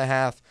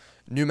 27.5,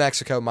 New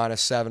Mexico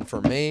minus 7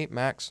 for me.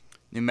 Max?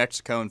 New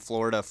Mexico and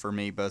Florida for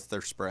me, both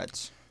their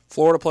spreads.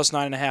 Florida plus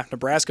 9.5,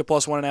 Nebraska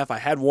plus 1.5. I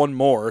had one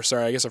more.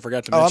 Sorry, I guess I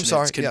forgot to mention I'm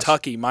sorry. It's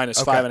Kentucky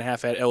minus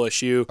 5.5 at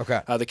LSU.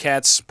 Okay. The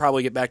Cats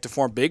probably get back to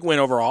form. Big win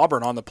over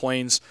Auburn on the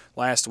Plains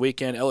last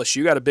weekend.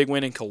 LSU got a big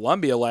win in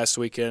Columbia last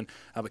weekend,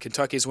 but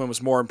Kentucky's win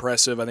was more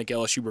impressive. I think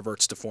LSU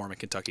reverts to form, and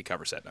Kentucky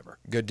covers that number.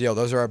 Good deal.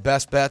 Those are our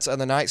best bets of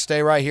the night.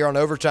 Stay right here on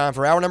Overtime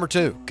for hour number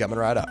 2. Coming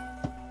right up.